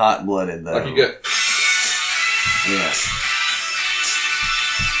like Hot Blooded though. like you got. Yeah.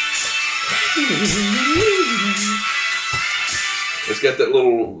 It's got that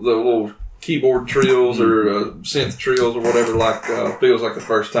little keyboard trills or synth trills or whatever. Like feels like the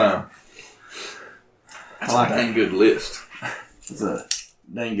first time. That's like a dang good list. It's a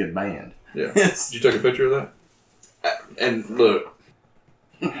dang good band. Yeah. Did you take a picture of that? And look,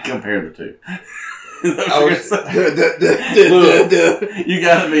 Compare the two. I was, Look, you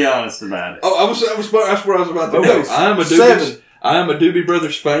got to be honest about it. oh, that's where I was about to Okay, go. I am a Doobie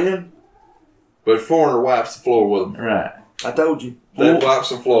Brothers fan, but Foreigner wipes the floor with them. Right. I told you. They wipes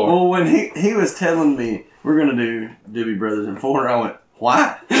the floor. Well, when he was telling me we're gonna do Doobie Brothers and Foreigner, I went,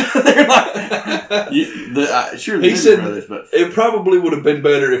 "Why?" They're like, sure, the He Doobie said Brothers, but it probably would have been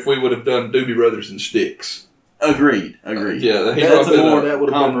better if we would have done Doobie Brothers and Sticks. agreed. Yeah, he That's brought that more. up. That would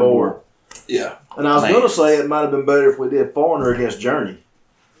have been comparable. more. Yeah. And I was Man. going to say it might have been better if we did Foreigner against Journey.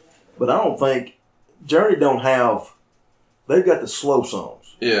 But I don't think Journey don't have. They've got the slow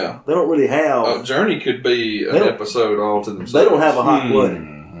songs. Yeah. They don't really have. Journey could be an They don't- episode all to themselves. They don't have a hot blooded.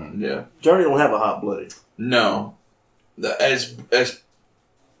 Mhm. Yeah. Journey don't have a hot blooded. No. As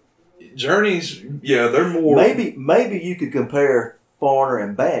Journeys, yeah, they're more. Maybe you could compare Foreigner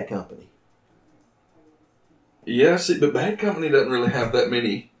and Bad Company. Yeah, see, but Bad Company doesn't really have that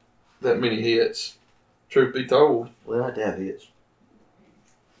many hits. Truth be told. Well, they don't have to have hits.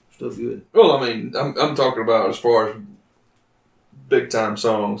 Still good. Well, I mean, I'm talking about as far as big time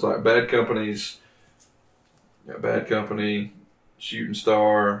songs like Bad Company's. Yeah, Bad Company, Shooting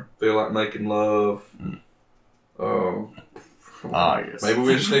Star, Feel Like Making Love. Yes. Maybe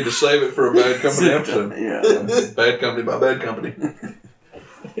we just need to save it for a Bad Company episode. Yeah. Bad Company by Bad Company.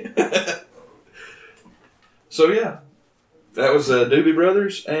 So yeah, that was Doobie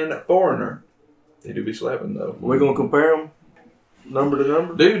Brothers and Foreigner. They do be slapping though. We're going to compare them number to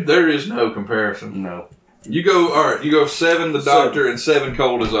number? Dude, there is no comparison. No. You go, all right, you go 7 The Doctor and 7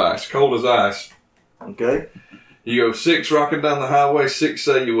 Cold as Ice. Cold as Ice. Okay. You go 6 Rocking Down the Highway, 6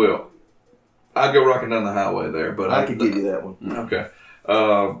 Say You Will. I'd go Rocking Down the Highway there, but I could give you that one. Okay.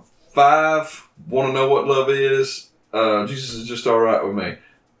 5 Wanna Know What Love Is. Jesus Is Just Alright With Me.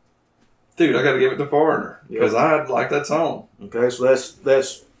 Dude, I got to give it to Foreigner because I like that song. Okay, so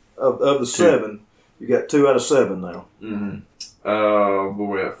that's of the 7. You got 2 out of 7 now. Mm-hmm. Where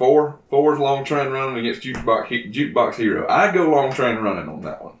we at? 4 is Long Train Running against Jukebox Hero. I'd go Long Train Running on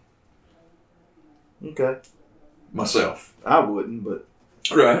that one. Okay. Myself. I wouldn't, but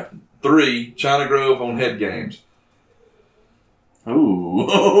Right. 3 China Grove on Head Games. Ooh,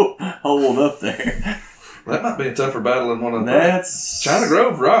 hold up there. That might be a tougher battle than one of them. That's China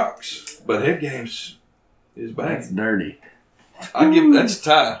Grove rocks, but Head Games is That's bang. dirty. That's a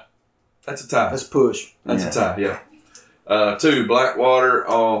tie. That's a tie. let's push. That's Yeah. a tie, yeah. 2, Blackwater.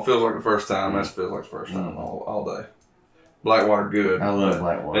 Oh, feels like the first time. That feels like the first time all day. Blackwater, good. I love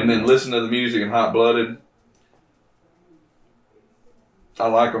Blackwater. And then listen to the music and Hot Blooded. I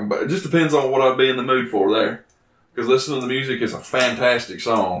like them, but it just depends on what I'd be in the mood for there. Because Listen to the Music is a fantastic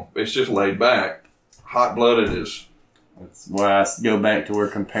song. It's just laid back. Hot Blooded is. That's why I go back to we're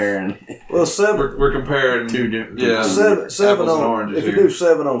comparing Well, 7. We're comparing. two different. Yeah. Seven apples and on. oranges If you here. do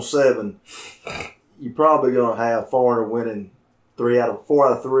 7 on 7, you're probably going to have Foreigner winning 4 out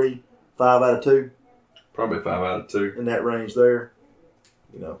of 3, 5 out of 2 Probably 5 out of 2. in that range there.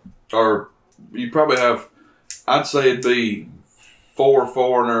 You know, Or you probably have. I'd say it'd be 4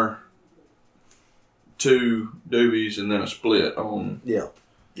 Foreigner, 2 Doobies, and then a split on yeah.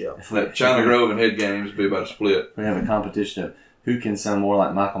 that. China Grove and Head Games would be about a split. We have a competition of who can sound more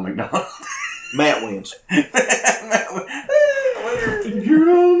like Michael McDonald. Matt wins. You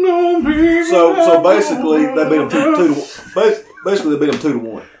don't know me. So basically they beat them 2 to 1. Basically they beat them 2 to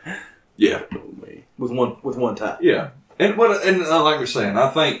 1 Yeah, with one tie. yeah. And like you're saying, I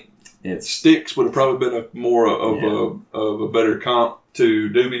think It's Sticks would have probably been of a better comp to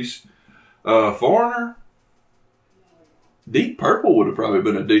Doobies. Foreigner, Deep Purple would have probably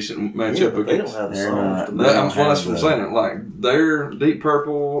been a decent Yeah, matchup but they don't against. have the They're songs. not- to they match. don't That's what I'm have saying. Like they're Deep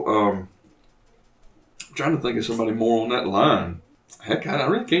Purple. I'm trying to think of somebody more on that line. Heck, I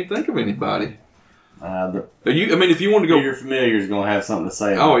really can't think of anybody. the If you want to go, Peter Familiar is going to have something to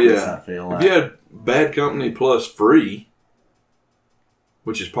say. Oh, About yeah. this, I feel like. if you had Bad Company plus Free,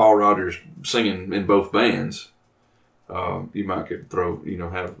 which is Paul Rogers singing in both bands, you might could throw,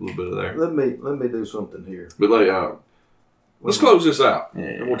 have a little bit of there. Let me do something here. But let's close this out. Yeah.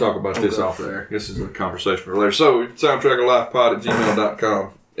 And we'll talk about this off there. This is a conversation for later. So,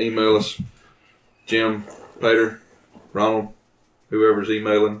 soundtracklifepod@gmail.com. Email us. Jim, Peter, Ronald, whoever's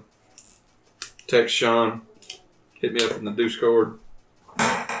emailing. Text Sean. hit me up in the Discord.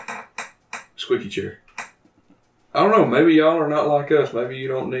 Squeaky chair. I don't know. Maybe y'all are not like us. Maybe you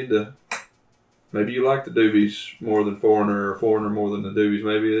don't need to. Maybe you like the Doobies more than Foreigner, or Foreigner more than the Doobies.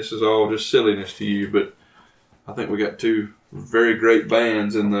 Maybe this is all just silliness to you, but I think we got two very great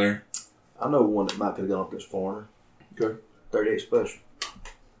bands in there. I know one that might could have gone up against Foreigner. Okay. 38 Special.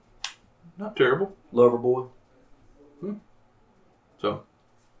 Not terrible. Loverboy. So,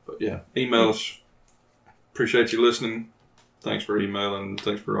 but yeah, email us. Appreciate you listening. Thanks for emailing.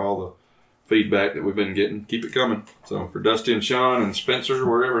 Thanks for all the feedback that we've been getting. Keep it coming. So for Dusty and Sean and Spencer,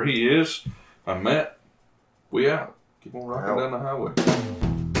 wherever he is, I'm Matt. We out. Keep on rocking down the highway.